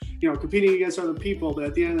know you're, you know, competing against other people, but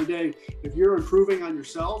at the end of the day, if you're improving on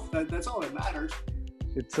yourself, that's all that matters.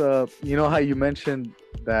 It's you know how you mentioned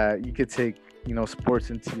that you could take, you know, sports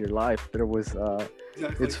into your life. There was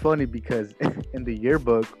exactly. It's funny because in the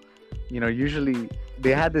yearbook, you know, usually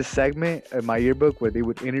they had this segment in my yearbook where they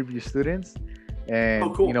would interview students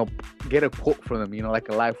and you know, get a quote from them, you know, like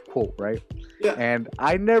a live quote, right? Yeah. And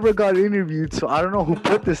I never got interviewed, so I don't know who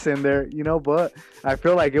put this in there, you know, but I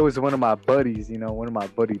feel like it was one of my buddies, you know, one of my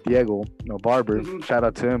buddy Diego, you know, barber. Shout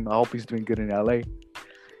out to him. I hope he's doing good in LA.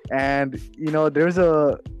 And you know,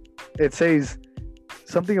 it says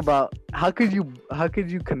something about how could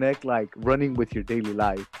you connect like running with your daily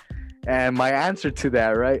life? And my answer to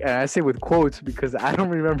that, right? And I say with quotes because I don't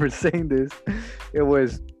remember saying this. It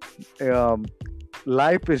was,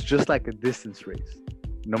 life is just like a distance race.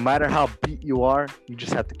 No matter how beat you are, you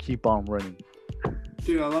just have to keep on running.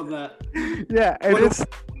 Dude, I love that. Yeah, and it's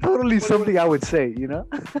totally something I would say, you know?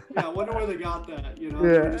 Yeah, I wonder where they got that, you know?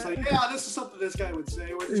 Yeah. They're just like, yeah, this is something this guy would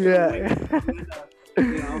say. We're just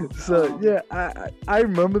you know? So, yeah, I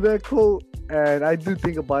remember that quote, and I do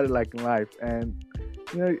think about it like in life. And,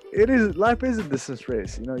 you know, life is a distance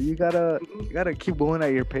race. You know, you gotta keep going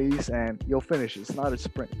at your pace, and you'll finish. It's not a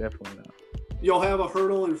sprint, definitely not. You'll have a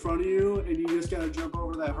hurdle in front of you, and you just got to jump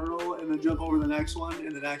over that hurdle and then jump over the next one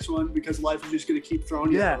and the next one, because life is just going to keep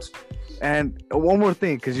throwing you those. And one more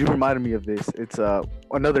thing, because you reminded me of this. It's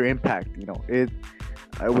another impact. You know, it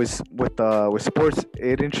was with sports.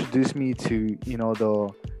 It introduced me to, you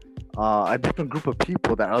know, a different group of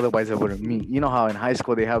people that otherwise I wouldn't meet. You know how in high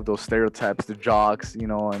school they have those stereotypes, the jocks, you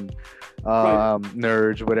know, and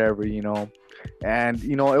nerds, whatever, you know. And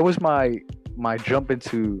you know, it was my jump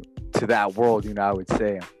into that world, you know, I would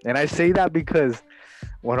say. And I say that because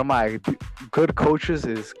one of my good coaches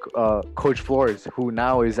is Coach Flores, who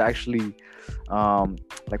now is actually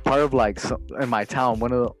like part of like in my town,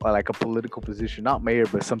 one of like a political position, not mayor,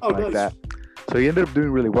 but something like that. So he ended up doing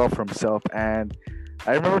really well for himself. And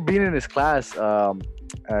I remember being in his class,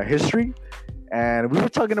 history, and we were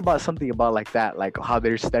talking about something about like that, like how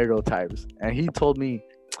there's stereotypes. And he told me,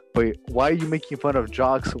 but why are you making fun of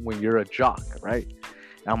jocks when you're a jock, right?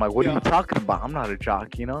 And I'm like, what are you talking about? I'm not a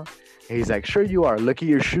jock, you know? And he's like, sure you are. Look at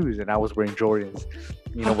your shoes. And I was wearing Jordans,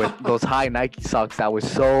 you know, with those high Nike socks. That was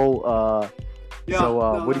what do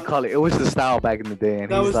you call it? It was the style back in the day.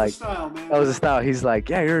 And he's like, that was the style. He's like,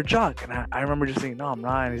 yeah, you're a jock. And I remember just saying, no, I'm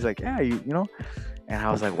not. And he's like, yeah, you know? And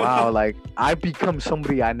I was like, wow, like I've become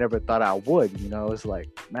somebody I never thought I would, you know? It's like,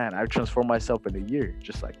 man, I've transformed myself in a year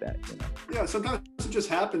just like that, you know? Yeah, sometimes it just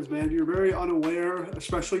happens, man. You're very unaware,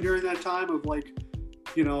 especially during that time of like,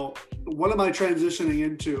 you know, what am I transitioning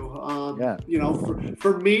into? You know,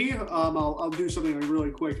 for me, I'll do something like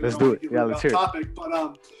really quick. Let's do it. Yeah, let's hear it.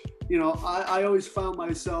 But, you know, I always found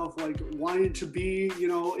myself like wanting to be, you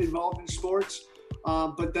know, involved in sports.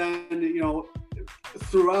 But then, you know,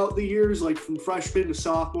 throughout the years, like from freshman to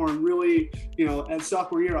sophomore, and really, you know, at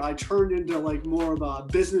sophomore year, I turned into like more of a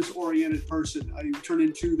business-oriented person. I turned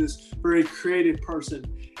into this very creative person.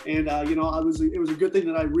 And, you know, it was a good thing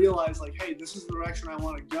that I realized, like, hey, this is the direction I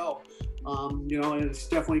want to go. You know, and it's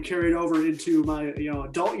definitely carried over into my, you know,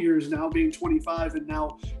 adult years now, being 25 and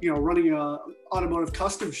now, you know, running a automotive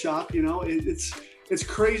custom shop. You know, it's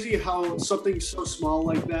crazy how something so small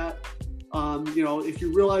like that, you know, if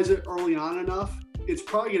you realize it early on enough, it's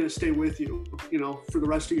probably going to stay with you, you know, for the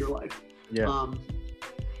rest of your life. Yeah.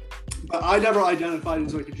 But I never identified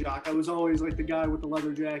as like a jock. I was always like the guy with the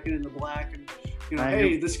leather jacket and the black, and you know,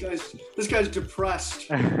 hey, this guy's depressed.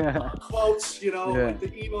 Quotes, you know, like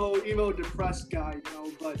the emo depressed guy, you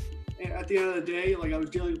know. But at the end of the day, like I was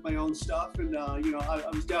dealing with my own stuff, and you know, I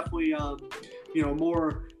was definitely, you know,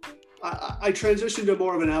 more I transitioned to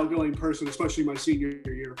more of an outgoing person, especially my senior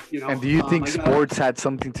year. And do you think sports had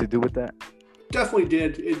something to do with that? Definitely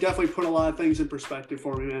did. It definitely put a lot of things in perspective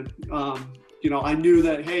for me, man. I knew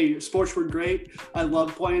that, hey, sports were great. I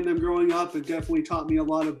loved playing them growing up. It definitely taught me a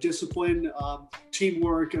lot of discipline,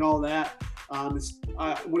 teamwork, and all that.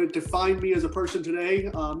 Would it define me as a person today?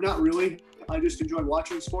 Not really. I just enjoy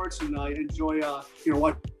watching sports, and I enjoy,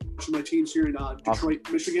 watching my teams here in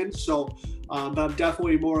Detroit, Michigan. So, but I'm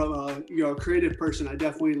definitely more of a creative person. I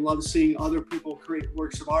definitely love seeing other people create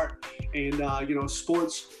works of art, and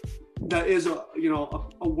sports. That is a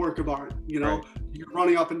work of art. Right. You're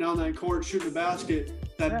running up and down that court, shooting a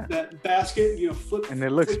basket. That basket, flip, and it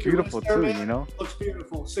looks beautiful too. Looks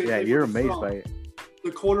beautiful. You're amazed by it.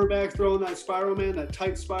 The quarterback throwing that spiral, man, that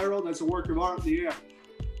tight spiral. That's a work of art in the air.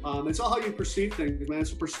 It's all how you perceive things, man.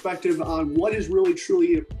 It's a perspective on what is really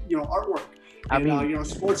truly, artwork. And,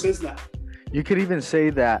 sports is that. You could even say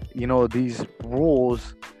that, these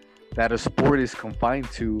rules that a sport is confined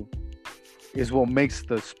to is what makes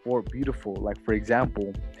the sport beautiful. Like, for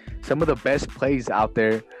example, some of the best plays out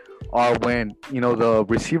there are when, the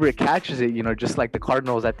receiver catches it, just like the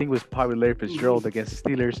Cardinals. I think it was probably Larry Fitzgerald against the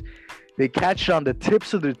Steelers. They catch it on the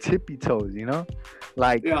tips of their tippy toes,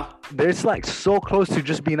 Like, there's like so close to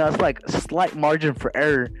just being us, like a slight margin for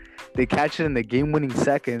error. They catch it in the game-winning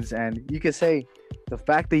seconds. And you can say the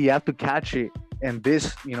fact that you have to catch it in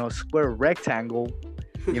this, square rectangle,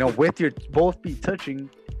 with your both feet touching,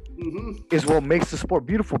 is what makes the sport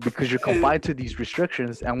beautiful, because you're confined to these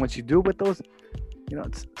restrictions. And once you do it with those,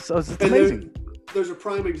 it's amazing. There's a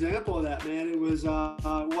prime example of that, man. It was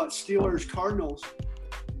Steelers Cardinals.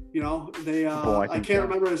 I can't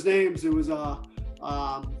remember his names. It was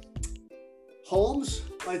Holmes,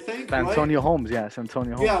 I think. Antonio Holmes, yes,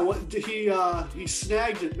 Antonio Holmes. Yeah, he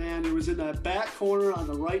snagged it, man. It was in that back corner on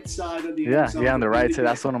the right side of the end zone. Yeah, on the right side.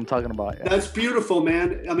 That's what I'm talking about. Yeah. That's beautiful,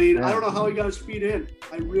 man. I mean, I don't know how he got his feet in.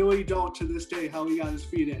 I really don't to this day how he got his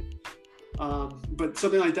feet in. But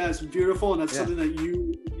something like that is beautiful, and that's something that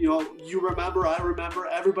you remember, I remember,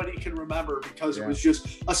 everybody can remember, because it was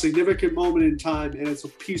just a significant moment in time, and it's a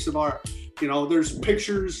piece of art. There's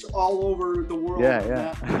pictures all over the world.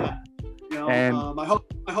 And I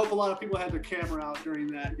hope a lot of people had their camera out during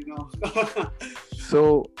that.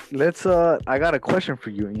 So let's. I got a question for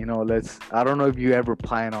you. I don't know if you ever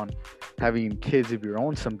plan on having kids of your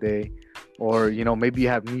own someday, or maybe you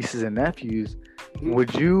have nieces and nephews.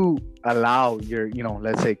 Would you allow your,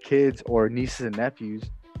 let's say kids or nieces and nephews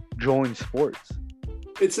join sports?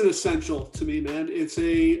 It's an essential to me, man. It's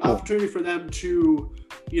a opportunity for them to,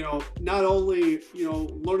 not only,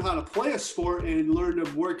 learn how to play a sport and learn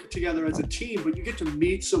to work together as a team, but you get to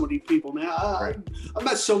meet so many people, man. I've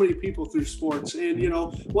met so many people through sports, and,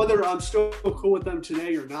 whether I'm still cool with them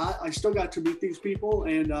today or not, I still got to meet these people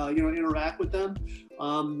and, interact with them.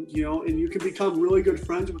 And you can become really good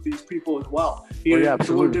friends with these people as well.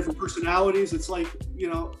 Absolutely. Different personalities. It's like,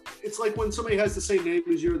 it's like when somebody has the same name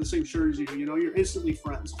as you or the same shirt as you, you're instantly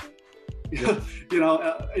friends.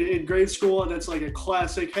 In grade school, that's like a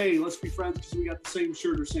classic, hey, let's be friends because we got the same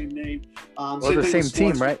shirt or same name. Or the same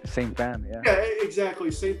team, right? Same fan, Yeah, exactly.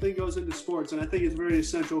 Same thing goes into sports, and I think it's very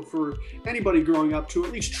essential for anybody growing up to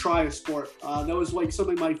at least try a sport. That was like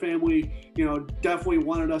something my family, definitely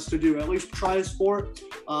wanted us to do. At least try a sport,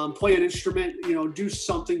 play an instrument, do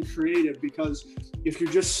something creative, because if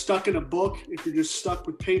you're just stuck in a book, if you're just stuck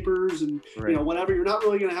with papers and, whatever, you're not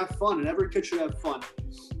really going to have fun, and every kid should have fun.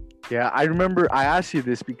 Yeah, I remember I asked you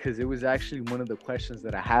this because it was actually one of the questions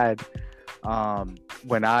that I had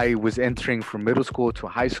when I was entering from middle school to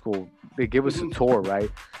high school. They give us a tour, right?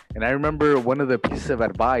 And I remember one of the pieces of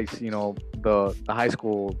advice, the high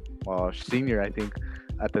school senior, I think,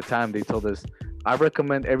 at the time, they told us, I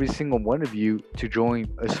recommend every single one of you to join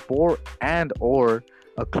a sport and or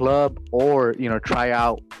a club, or, try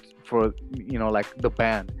out for, like the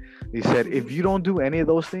band. They said, if you don't do any of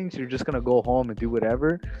those things, you're just going to go home and do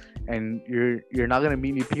whatever. And you're not going to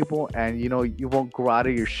meet new people, and, you won't grow out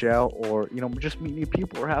of your shell, or, just meet new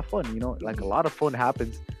people or have fun. Like a lot of fun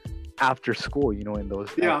happens after school, in those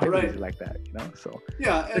activities like that, So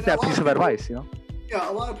it's that piece of advice, Yeah,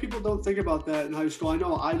 a lot of people don't think about that in high school. I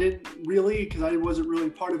know I didn't really, because I wasn't really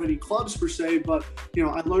part of any clubs per se, but,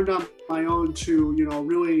 I learned on my own to,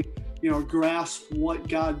 really, grasp what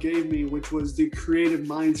God gave me, which was the creative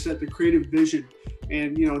mindset, the creative vision.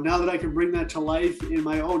 And, now that I can bring that to life in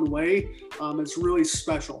my own way, it's really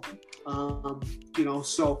special. But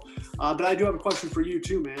I do have a question for you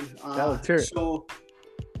too, man. So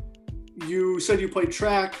you said you played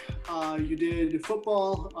track, you did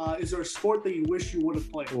football. Is there a sport that you wish you would have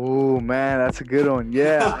played? Oh man, that's a good one.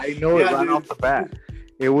 Yeah, I know it right off the bat.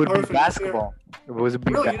 It would be basketball. It was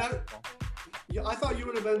really, basketball. Yeah, I thought you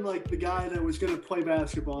would have been like the guy that was going to play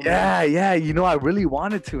basketball. Yeah, yeah. You know, I really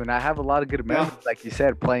wanted to, and I have a lot of good memories, like you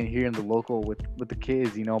said, playing here in the local with the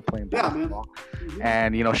kids. You know, playing basketball,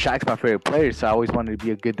 and you know, Shaq's my favorite player, so I always wanted to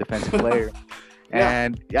be a good defensive player.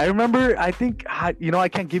 And I remember, I think, you know, I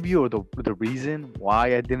can't give you the reason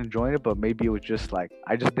why I didn't join it, but maybe it was just like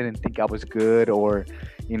I just didn't think I was good, or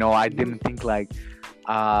you know, I didn't think like.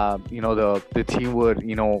 You know, the team would,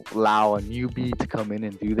 you know, allow a newbie to come in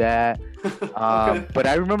and do that. But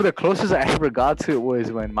I remember the closest I ever got to it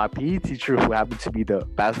was when my PE teacher, who happened to be the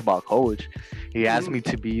basketball coach, he asked me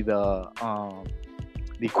to be the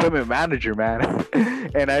equipment manager, man.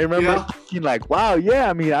 And I remember thinking like, wow, yeah,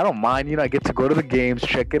 I mean, I don't mind, you know, I get to go to the games,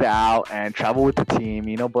 check it out, and travel with the team,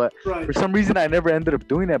 you know, but for some reason I never ended up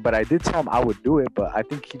doing that. But I did tell him I would do it, but I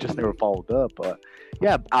think he just never followed up. But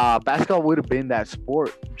yeah, basketball would have been that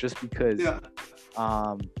sport just because, you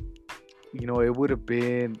know, it would have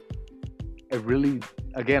been a really,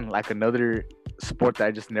 again, like another sport that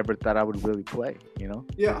I just never thought I would really play, you know?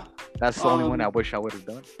 Yeah. That's the only one I wish I would have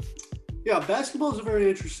done. Yeah, basketball is a very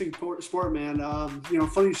interesting sport, man. You know,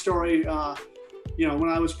 funny story, you know, when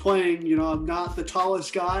I was playing, you know, I'm not the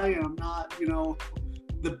tallest guy, and I'm not, you know,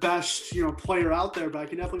 the best, you know, player out there, but I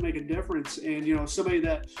can definitely make a difference. And, you know, somebody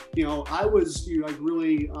that, you know, I was, you know, like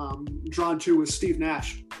really drawn to was Steve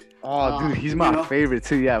Nash. Oh, dude, he's my favorite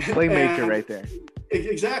too. Yeah, playmaker right there.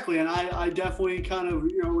 Exactly, and I definitely kind of,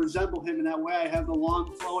 you know, resemble him in that way. I have the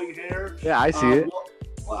long flowing hair. Yeah, I see it.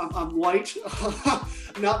 I'm light,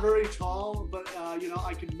 not very tall, but, you know,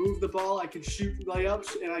 I can move the ball, I can shoot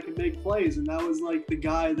layups, and I can make plays. And that was like the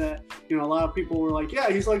guy that, you know, a lot of people were like, yeah,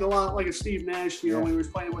 he's like a lot like a Steve Nash, you know, when he was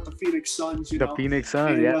playing with the Phoenix Suns, you know. The Phoenix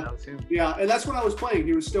Suns, and, that was him. Yeah, and that's when I was playing.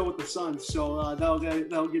 He was still with the Suns. So that'll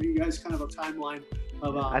give you guys kind of a timeline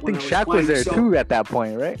of I think Shaq was there too at that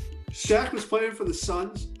point, right? Shaq was playing for the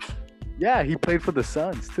Suns. Yeah, he played for the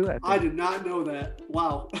Suns too. I did not know that.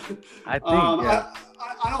 Wow. I think.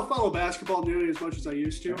 I don't follow basketball nearly as much as I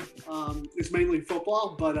used to. It's mainly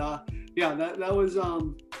football, but yeah, that was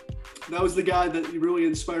the guy that really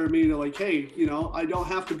inspired me to like, hey, you know, I don't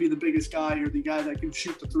have to be the biggest guy or the guy that can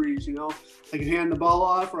shoot the threes. You know, I can hand the ball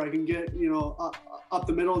off, or I can get, you know, up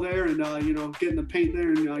the middle there and you know, get in the paint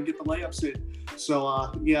there and get the layups in.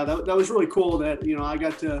 So yeah, that was really cool that, you know, I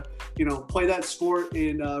got to, you know, play that sport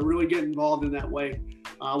and really get involved in that way.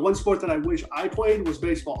 One sport that I wish I played was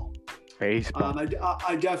baseball. Baseball.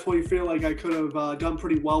 I definitely feel like I could have done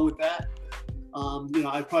pretty well with that. You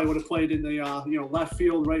know, I probably would have played in the you know, left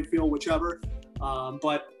field, right field, whichever.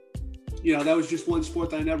 But you know, that was just one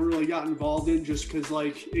sport that I never really got involved in, just because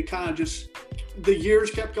like it kind of just, the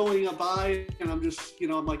years kept going by, and I'm just, you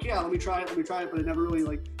know, I'm like, yeah, let me try it, but it never really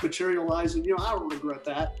like materialized. And you know, I don't regret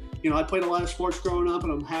that. You know, I played a lot of sports growing up,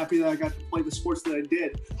 and I'm happy that I got to play the sports that I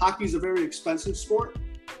did. Hockey's a very expensive sport,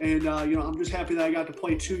 and you know, I'm just happy that I got to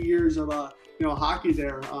play 2 years of you know, hockey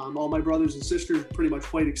there. All my brothers and sisters pretty much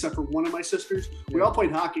played, except for one of my sisters. We all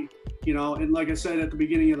played hockey, you know, and like I said at the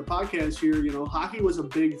beginning of the podcast here, you know, hockey was a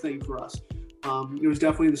big thing for us. It was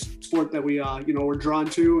definitely the sport that we, you know, were drawn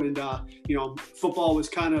to, and you know, football was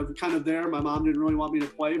kind of there. My mom didn't really want me to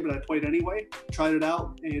play, but I played anyway, tried it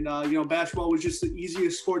out, and you know, basketball was just the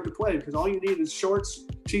easiest sport to play because all you need is shorts,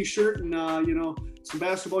 t-shirt, and you know, some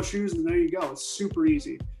basketball shoes, and there you go. It's super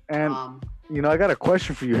easy. And you know, I got a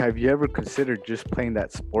question for you. Have you ever considered just playing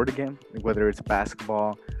that sport again, whether it's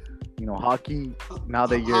basketball, you know, hockey? Now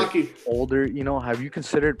that you're older, you know, have you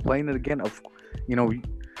considered playing it again? You know,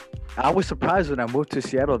 I was surprised when I moved to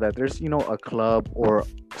Seattle that there's, you know, a club or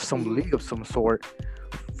some league of some sort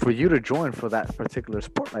for you to join for that particular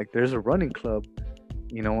sport. Like there's a running club,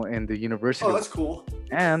 you know, in the university. Oh, that's cool.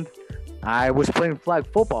 And I was playing flag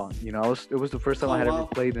football. You know, it was the first time I had ever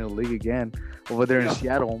played in a league again over there in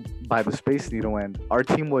Seattle by the Space Needle. And our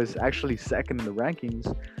team was actually second in the rankings,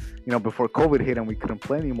 you know, before COVID hit and we couldn't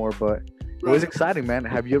play anymore. But it was exciting, man.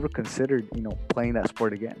 Have you ever considered, you know, playing that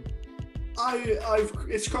sport again?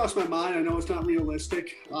 It's crossed my mind. I know it's not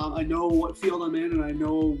realistic. I know what field I'm in, and I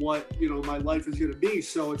know what, you know, my life is going to be.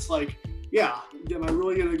 So it's like, yeah, am I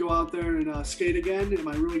really going to go out there and skate again? Am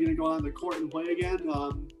I really going to go out on the court and play again?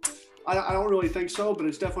 I don't really think so, but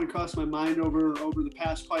it's definitely crossed my mind over the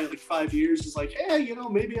past probably like 5 years. It's like, hey, you know,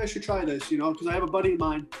 maybe I should try this, you know, because I have a buddy of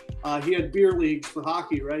mine. He had beer leagues for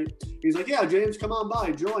hockey, right? He's like, yeah, James, come on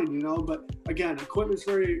by, join, you know. But again, equipment's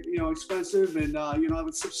very, you know, expensive, and you know,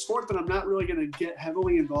 it's a sport that I'm not really going to get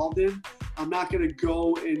heavily involved in. I'm not going to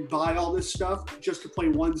go and buy all this stuff just to play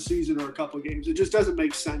one season or a couple of games. It just doesn't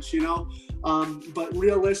make sense, you know. But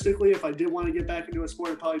realistically, if I did want to get back into a sport,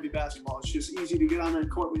 it'd probably be basketball. It's just easy to get on that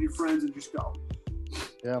court with your friends and just go.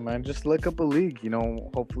 Yeah, man, just look up a league.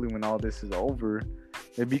 Hopefully when all this is over,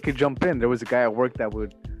 maybe you could jump in. There was a guy at work that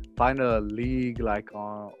would find a league like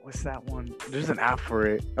on what's that one? There's an app for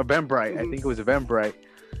it. Eventbrite. I think it was Eventbrite.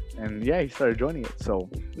 And yeah, he started joining it. So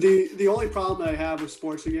the only problem that I have with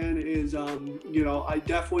sports again is I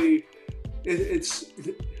definitely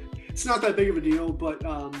it's not that big of a deal, but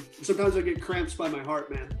sometimes I get cramps by my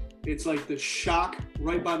heart, man. It's like the shock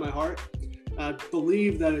right by my heart. I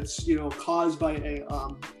believe that it's caused by a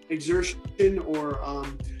exertion or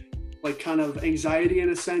like kind of anxiety in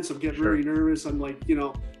a sense of getting really nervous. I'm like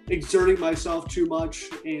exerting myself too much,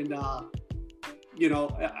 and I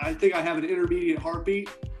think I have an intermediate heartbeat.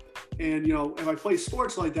 And if I play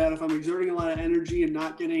sports like that, if I'm exerting a lot of energy and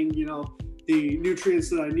not getting the nutrients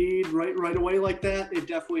that I need right away like that, it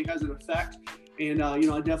definitely has an effect. And I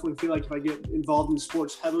definitely feel like if I get involved in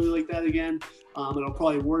sports heavily like that again, it'll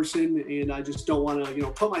probably worsen. And I just don't want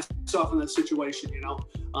to put myself in that situation.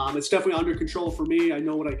 It's definitely under control for me. I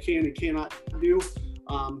know what I can and cannot do.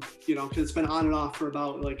 Because it's been on and off for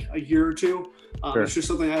about like a year or two. It's just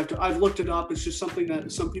something I've looked it up. It's just something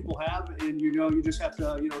that some people have, and you just have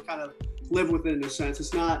to kind of live with it in a sense.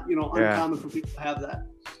 It's not uncommon for people to have that.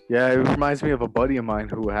 Yeah, it reminds me of a buddy of mine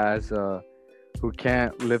who has who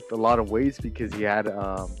can't lift a lot of weights because he had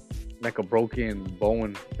like a broken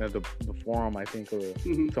bone in the forearm, I think, or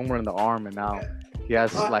somewhere in the arm, and now he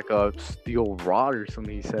has like a steel rod or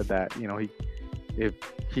something. He said that if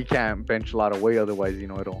he can't bench a lot of weight, otherwise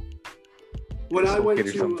it'll when I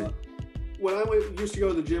used to go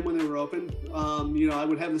to the gym when they were open, I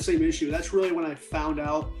would have the same issue. That's really when I found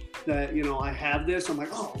out that I have this. I'm like,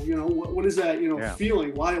 oh, what is that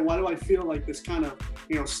feeling? Why do I feel like this kind of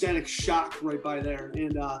static shock right by there?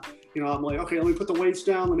 And I'm like, okay, let me put the weights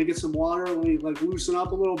down, let me get some water, let me like loosen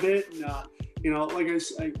up a little bit. And like I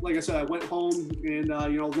said, I went home and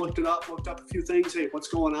looked up a few things. Hey, what's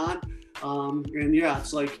going on? And yeah,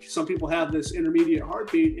 it's like some people have this intermediate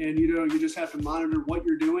heartbeat, and you just have to monitor what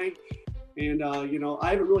you're doing. And I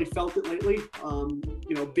haven't really felt it lately.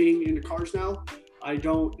 Being into cars now, I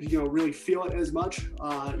don't really feel it as much.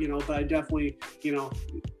 But I definitely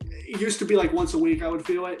it used to be like once a week I would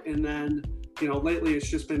feel it, and then lately it's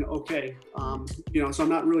just been okay. So I'm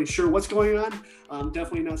not really sure what's going on.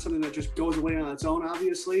 Definitely not something that just goes away on its own.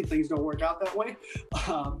 Obviously, things don't work out that way.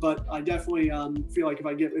 But I definitely feel like if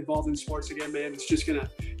I get involved in sports again, man, it's just gonna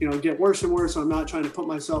get worse and worse. So I'm not trying to put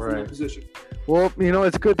myself in that position. Well,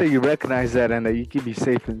 it's good that you recognize that and that you can be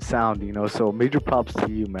safe and sound. So major props to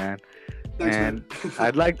you, man. Thanks, and man.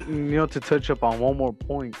 I'd like to touch up on one more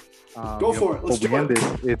point. Go for it. Let's do it.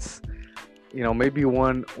 It's maybe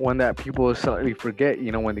one that people slightly forget,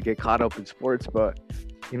 when they get caught up in sports. But,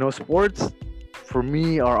 sports for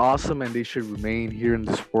me are awesome, and they should remain here in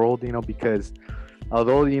this world, because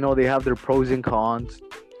although, they have their pros and cons,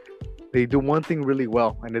 they do one thing really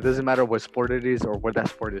well, and it doesn't matter what sport it is or where that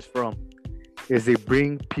sport is from, is they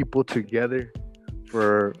bring people together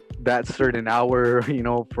for that certain hour,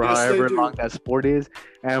 for however long that sport is.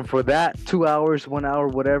 And for that 2 hours, 1 hour,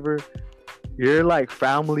 whatever, you're like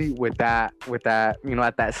family with that, at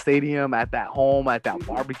that stadium, at that home, at that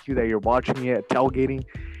barbecue that you're watching it, tailgating.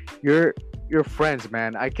 You're friends,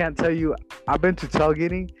 man. I can't tell you, I've been to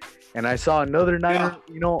tailgating and I saw another Niner,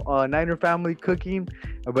 Niner family cooking,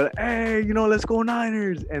 but hey, let's go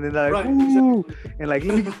Niners. And then they're like, ooh, exactly. And like,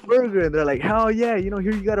 let me get a burger. And they're like, hell yeah, here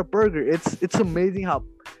you got a burger. It's amazing how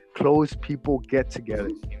close people get together,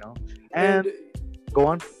 And go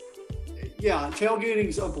on. Yeah,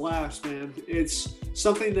 tailgating's a blast, man. It's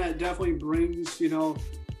something that definitely brings, you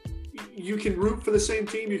can root for the same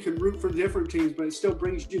team, you can root for different teams, but it still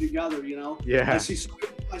brings you together, Yeah. I see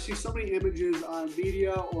so many images on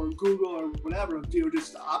media or Google or whatever of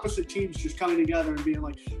just the opposite teams just coming together and being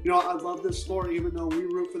like, I love this sport, even though we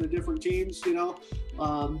root for the different teams, you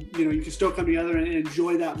can still come together and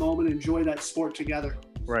enjoy that moment, enjoy that sport together.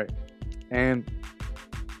 Right. And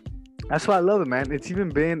that's why I love it, man. It's even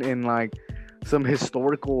been in like some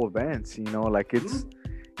historical events, like it's,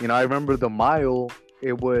 I remember the mile.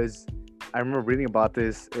 I remember reading about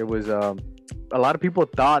this. It was, a lot of people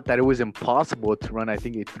thought that it was impossible to run, I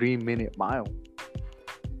think, a 3-minute mile.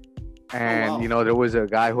 And, there was a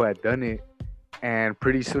guy who had done it. And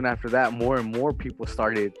pretty soon after that, more and more people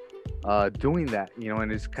started doing that,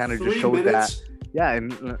 and it's kind of just showed that. Yeah,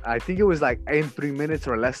 and I think it was like in 3 minutes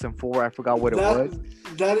or less than 4. I forgot what it was.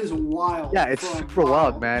 That is wild. Yeah, it's super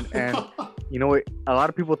wild, man. And, a lot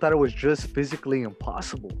of people thought it was just physically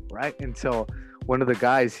impossible, right? Until one of the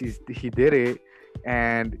guys, he did it.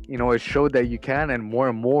 And, it showed that you can. And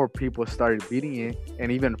more people started beating it.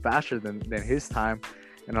 And even faster than his time.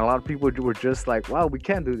 And a lot of people were just like, wow, we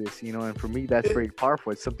can do this, you know. And for me, that's very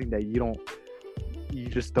powerful. It's something that you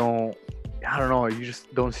just don't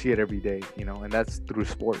see it every day, you know, and that's through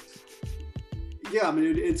sports. Yeah, I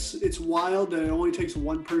mean, it's wild that it only takes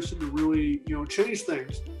one person to really, you know, change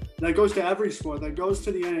things. That goes to every sport. That goes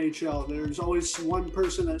to the NHL. There's always one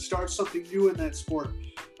person that starts something new in that sport.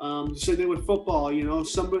 Same thing with football. You know,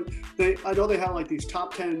 I know they have like these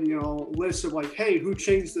top 10, you know, lists of like, hey, who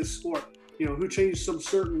changed this sport? You know, who changed some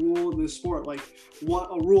certain rule in this sport? Like, a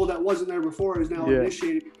rule that wasn't there before is now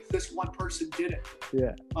initiated because this one person did it.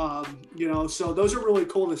 Yeah. You know, so those are really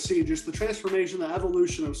cool to see. Just the transformation, the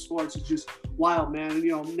evolution of sports is just wild, man. And,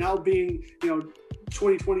 you know, now being, you know,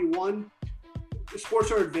 2021, sports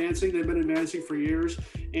are advancing. They've been advancing for years.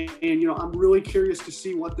 And, you know, I'm really curious to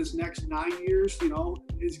see what this next 9 years, you know,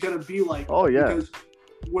 is going to be like. Oh, yeah. Because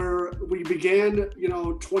where we began, you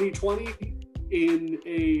know, 2020 in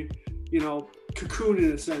a, you know, cocoon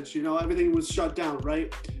in a sense, you know, everything was shut down,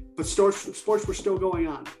 right? But sports were still going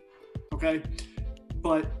on, okay?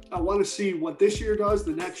 But I want to see what this year does,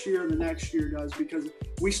 the next year, and the next year does, because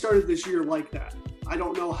we started this year like that. I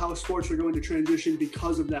don't know how sports are going to transition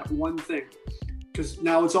because of that one thing. Because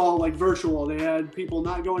now it's all like virtual. They had people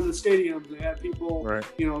not going to the stadiums. They had people,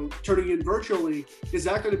 you know, turning in virtually. Is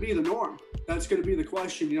that going to be the norm? That's going to be the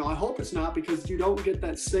question. You know, I hope it's not, because you don't get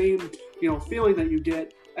that same, you know, feeling that you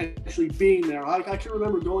get actually being there. I can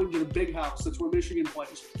remember going to the Big House. That's where Michigan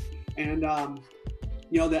plays. And,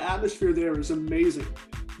 you know, the atmosphere there is amazing.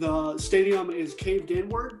 The stadium is caved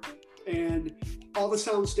inward, and all the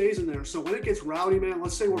sound stays in there. So when it gets rowdy, man,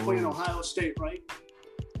 let's say we're playing Ohio State, right?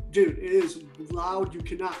 Dude, it is loud. You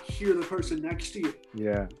cannot hear the person next to you.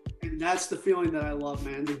 Yeah. And that's the feeling that I love,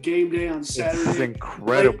 man. The game day on Saturday. It's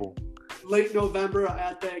incredible. Late November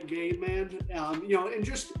at that game, man. You know, and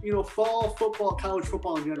just, you know, fall football, college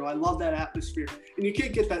football in general. I love that atmosphere. And you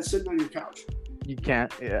can't get that sitting on your couch. You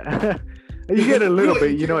can't, yeah. You get a little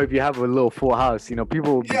bit, you know, if you have a little full house, you know,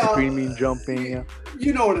 people will be screaming, jumping.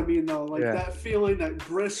 You know what I mean, though? Like that feeling, that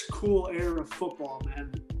brisk, cool air of football,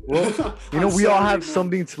 man. Well, you know, we all have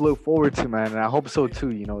something to look forward to, man, and I hope so too,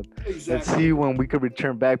 you know. Exactly. Let's see when we could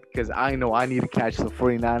return back, because I know I need to catch the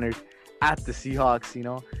 49ers at the Seahawks, you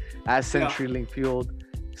know, at CenturyLink Field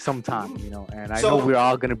sometime, you know, and I know we're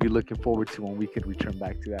all going to be looking forward to when we could return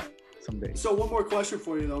back to that someday. So one more question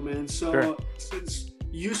for you, though, man. So since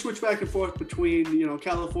you switch back and forth between, you know,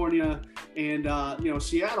 California and, you know,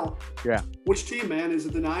 Seattle. Yeah. Which team, man? Is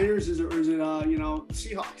it the Niners? Is it you know, the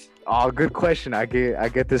Seahawks? Oh, good question. I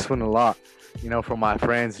get this one a lot, you know, from my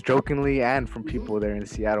friends, jokingly, and from people there in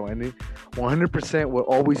Seattle. And it 100% will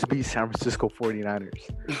always be San Francisco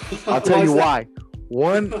 49ers. I'll tell you why.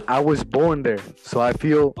 One, I was born there, so I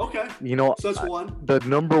feel, you know, so that's one. The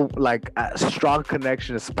number, like, as strong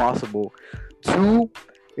connection as possible. Two,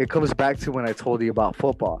 it comes back to when I told you about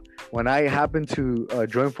football. When I happened to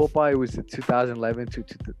join football, it was the 2011 to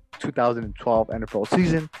 2012 NFL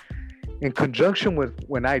season. In conjunction with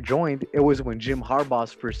when I joined, it was when Jim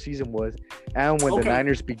Harbaugh's first season was, and when the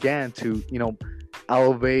Niners began to, you know,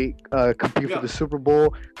 elevate, compete for the Super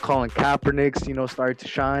Bowl. Colin Kaepernick, you know, started to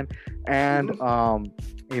shine, and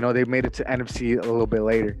you know, they made it to NFC a little bit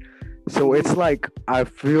later. So it's like I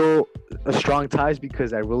feel a strong ties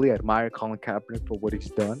because I really admire Colin Kaepernick for what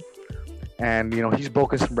he's done, and you know, he's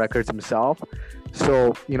broken some records himself.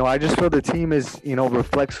 So you know, I just feel the team is, you know,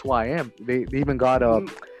 reflects who I am. They even got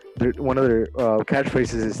one of their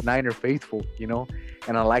catchphrases is Niner Faithful, you know,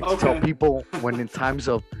 and I like to tell people when in times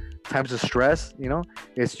of stress, you know,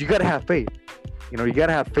 it's you gotta have faith. You know, you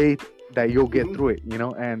gotta have faith that you'll get through it, you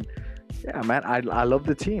know. And yeah, man, I love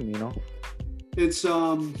the team, you know.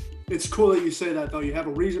 It's cool that you say that, though. You have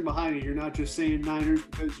a reason behind it. You're not just saying Niners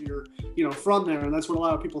because you're, you know, from there, and that's what a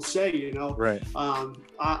lot of people say, you know. Right.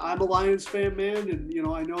 I'm a Lions fan, man, and, you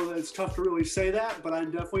know, I know that it's tough to really say that, but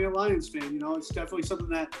I'm definitely a Lions fan. You know, it's definitely something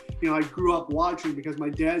that, you know, I grew up watching because my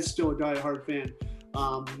dad's still a diehard fan.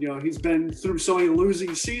 You know, he's been through so many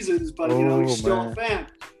losing seasons, but, you know, he's still a fan.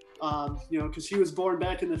 You know, because he was born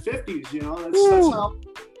back in the 50s, you know. That's how...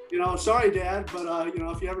 You know, sorry, Dad, but, you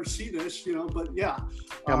know, if you ever see this, you know, but yeah.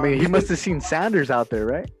 I mean, he must have seen Sanders out there,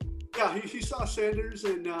 right? Yeah, he saw Sanders,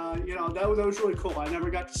 and, you know, that was really cool. I never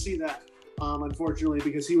got to see that, unfortunately,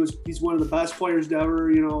 because he's one of the best players to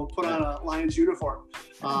ever, you know, put on a Lions uniform.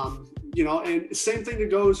 You know, and same thing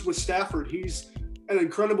that goes with Stafford. He's an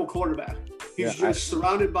incredible quarterback. He's just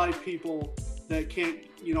surrounded by people that can't,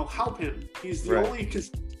 you know, help him. He's the only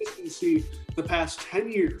consistency the past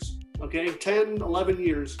 10 years. Okay, 10, 11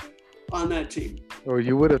 years on that team. Or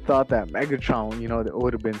you would have thought that Megatron, you know, that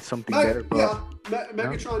would have been something better. But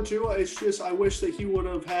Megatron too. It's just I wish that he would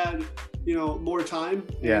have had more time,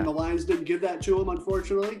 and the Lions didn't give that to him,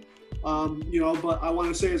 unfortunately. But I want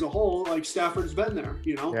to say as a whole, like Stafford's been there,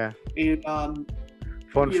 and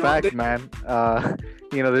fun fact, man.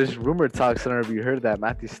 There's rumor talks. I don't know if you heard that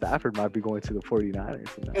Matthew Stafford might be going to the 49ers.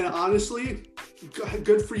 And honestly,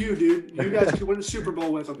 good for you, dude. You guys can win a Super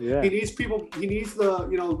Bowl with him. Yeah. He needs people. He needs the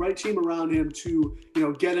right team around him to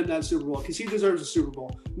get him that Super Bowl because he deserves a Super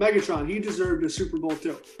Bowl. Megatron, he deserved a Super Bowl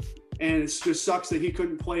too. And it just sucks that he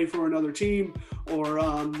couldn't play for another team, or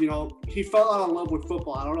he fell out of love with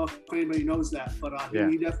football. I don't know if anybody knows that, but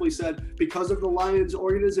he definitely said because of the Lions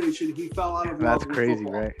organization, he fell out of love with crazy,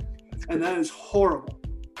 football. Right? And that is horrible.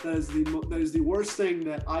 That is the worst thing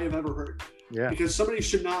that I have ever heard. Yeah. Because somebody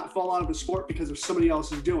should not fall out of a sport because of somebody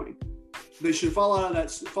else's doing. They should fall out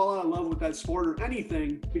of love with that sport or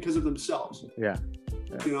anything because of themselves. Yeah.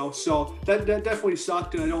 So that definitely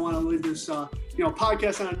sucked, and I don't want to leave this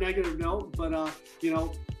podcast on a negative note, but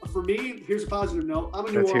for me, here's a positive note. I'm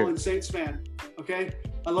a New Orleans Saints fan. Okay,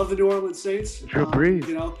 I love the New Orleans Saints. Drew Brees.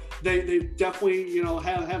 They definitely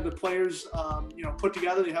have the players put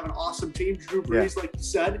together. They have an awesome team. Drew Brees, like you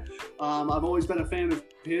said, I've always been a fan of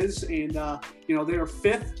his, and they are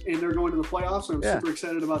fifth and they're going to the playoffs. So I'm super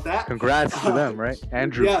excited about that. Congrats to them, right,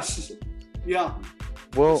 Andrew? Yes, yeah.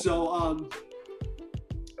 Well, so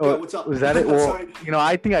what's up? Was that it? Well,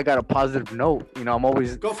 I think I got a positive note. I'm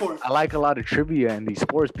always go for it. I like a lot of trivia in these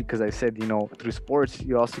sports because I said, through sports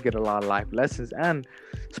you also get a lot of life lessons, and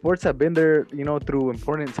sports have been there, through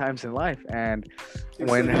important times in life. And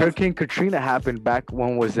when Hurricane Katrina happened back,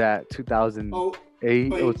 when was that?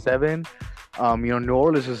 2008, 07. New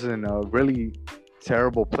Orleans was in a really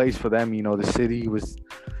terrible place for them. The city was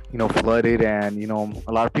flooded, and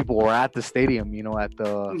a lot of people were at the stadium, at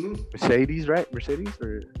the Mercedes, right? Mercedes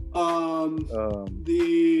or or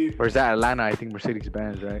is that Atlanta? I think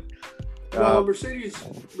Mercedes-Benz, right? Well,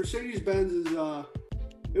 Mercedes-Benz is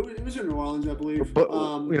it was in New Orleans, I believe. But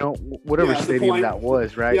whatever stadium that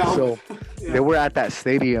was, right? Yeah. So they were at that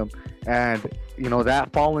stadium, and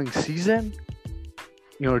that following season,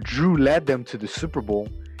 Drew led them to the Super Bowl,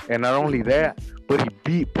 and not only that, but he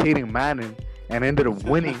beat Peyton Manning and ended up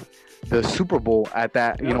winning the Super Bowl at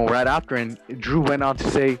that, right after. And Drew went on to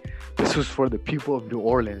say, this was for the people of New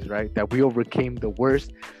Orleans, right? That we overcame the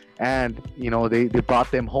worst. And, they brought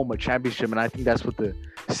them home a championship. And I think that's what the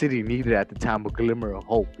city needed at the time, a glimmer of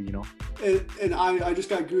hope, And I just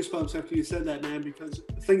got goosebumps after you said that, man, because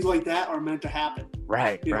things like that are meant to happen.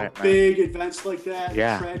 Right, big events like that,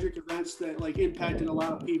 yeah. Tragic events that, impacted a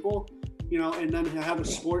lot of people. And then to have a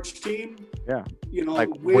sports team,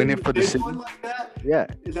 winning for the city, like that,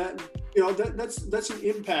 that's an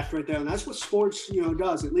impact right there, and that's what sports,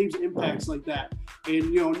 does. It leaves impacts like that,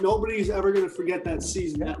 and nobody's ever going to forget that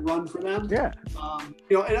season, that run for them. Yeah. And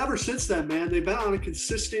ever since then, man, they've been on a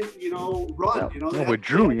consistent, run. With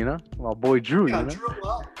Drew, my boy Drew. Yeah, Drew.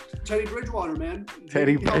 Well, Teddy Bridgewater, man.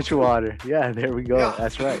 Teddy Bridgewater. Yeah, there we go. Yeah.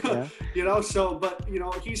 That's right. Yeah. But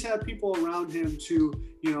he's had people around him to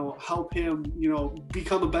help him,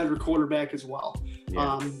 become a better quarterback as well.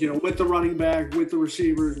 Yeah. With the running back, with the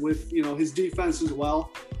receivers, with, his defense as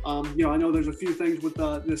well. I know there's a few things with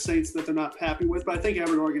the Saints that they're not happy with, but I think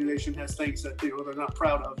every organization has things that, they're not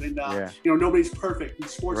proud of. And, nobody's perfect.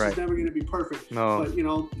 Sports is never going to be perfect. No.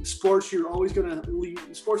 But, sports, you're always going to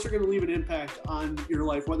sports are going to leave an impact on your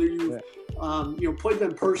life, whether you, played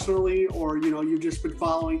them personally or, you've just been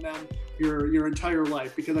following them your entire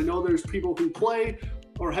life. Because I know there's people who play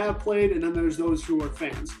or have played, and then there's those who are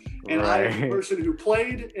fans. And I am a person who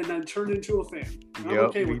played and then turned into a fan. I'm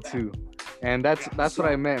okay with that. Me too. And that's what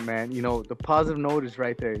I meant, man. The positive note is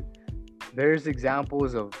right there. There's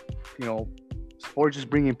examples of, sports just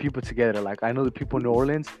bringing people together. Like, I know the people in New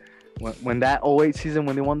Orleans, when that 08 season,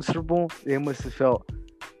 when they won the Super Bowl, they must have felt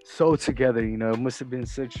so together. It must have been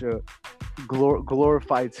such a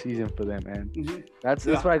glorified season for them, man. That's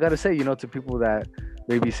what I got to say, to people that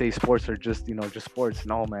maybe say sports are just, just sports.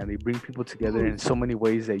 No, man, they bring people together in so many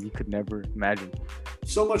ways that you could never imagine.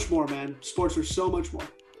 So much more, man. Sports are so much more.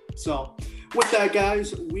 So with that,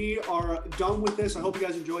 guys, we are done with this. I hope you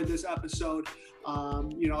guys enjoyed this episode.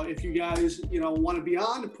 If you guys, want to be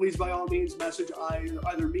on, please by all means message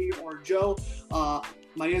either me or Joe.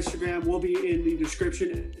 My Instagram will be in the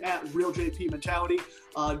description at RealJP Mentality.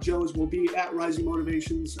 Joe's will be at Rising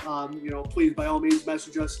Motivations. Please by all means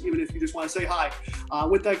message us, even if you just want to say hi.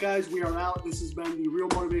 With that, guys, we are out. This has been the Real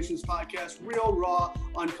Motivations Podcast, real, raw,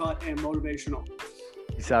 uncut, and motivational.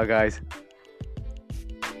 Peace out, guys.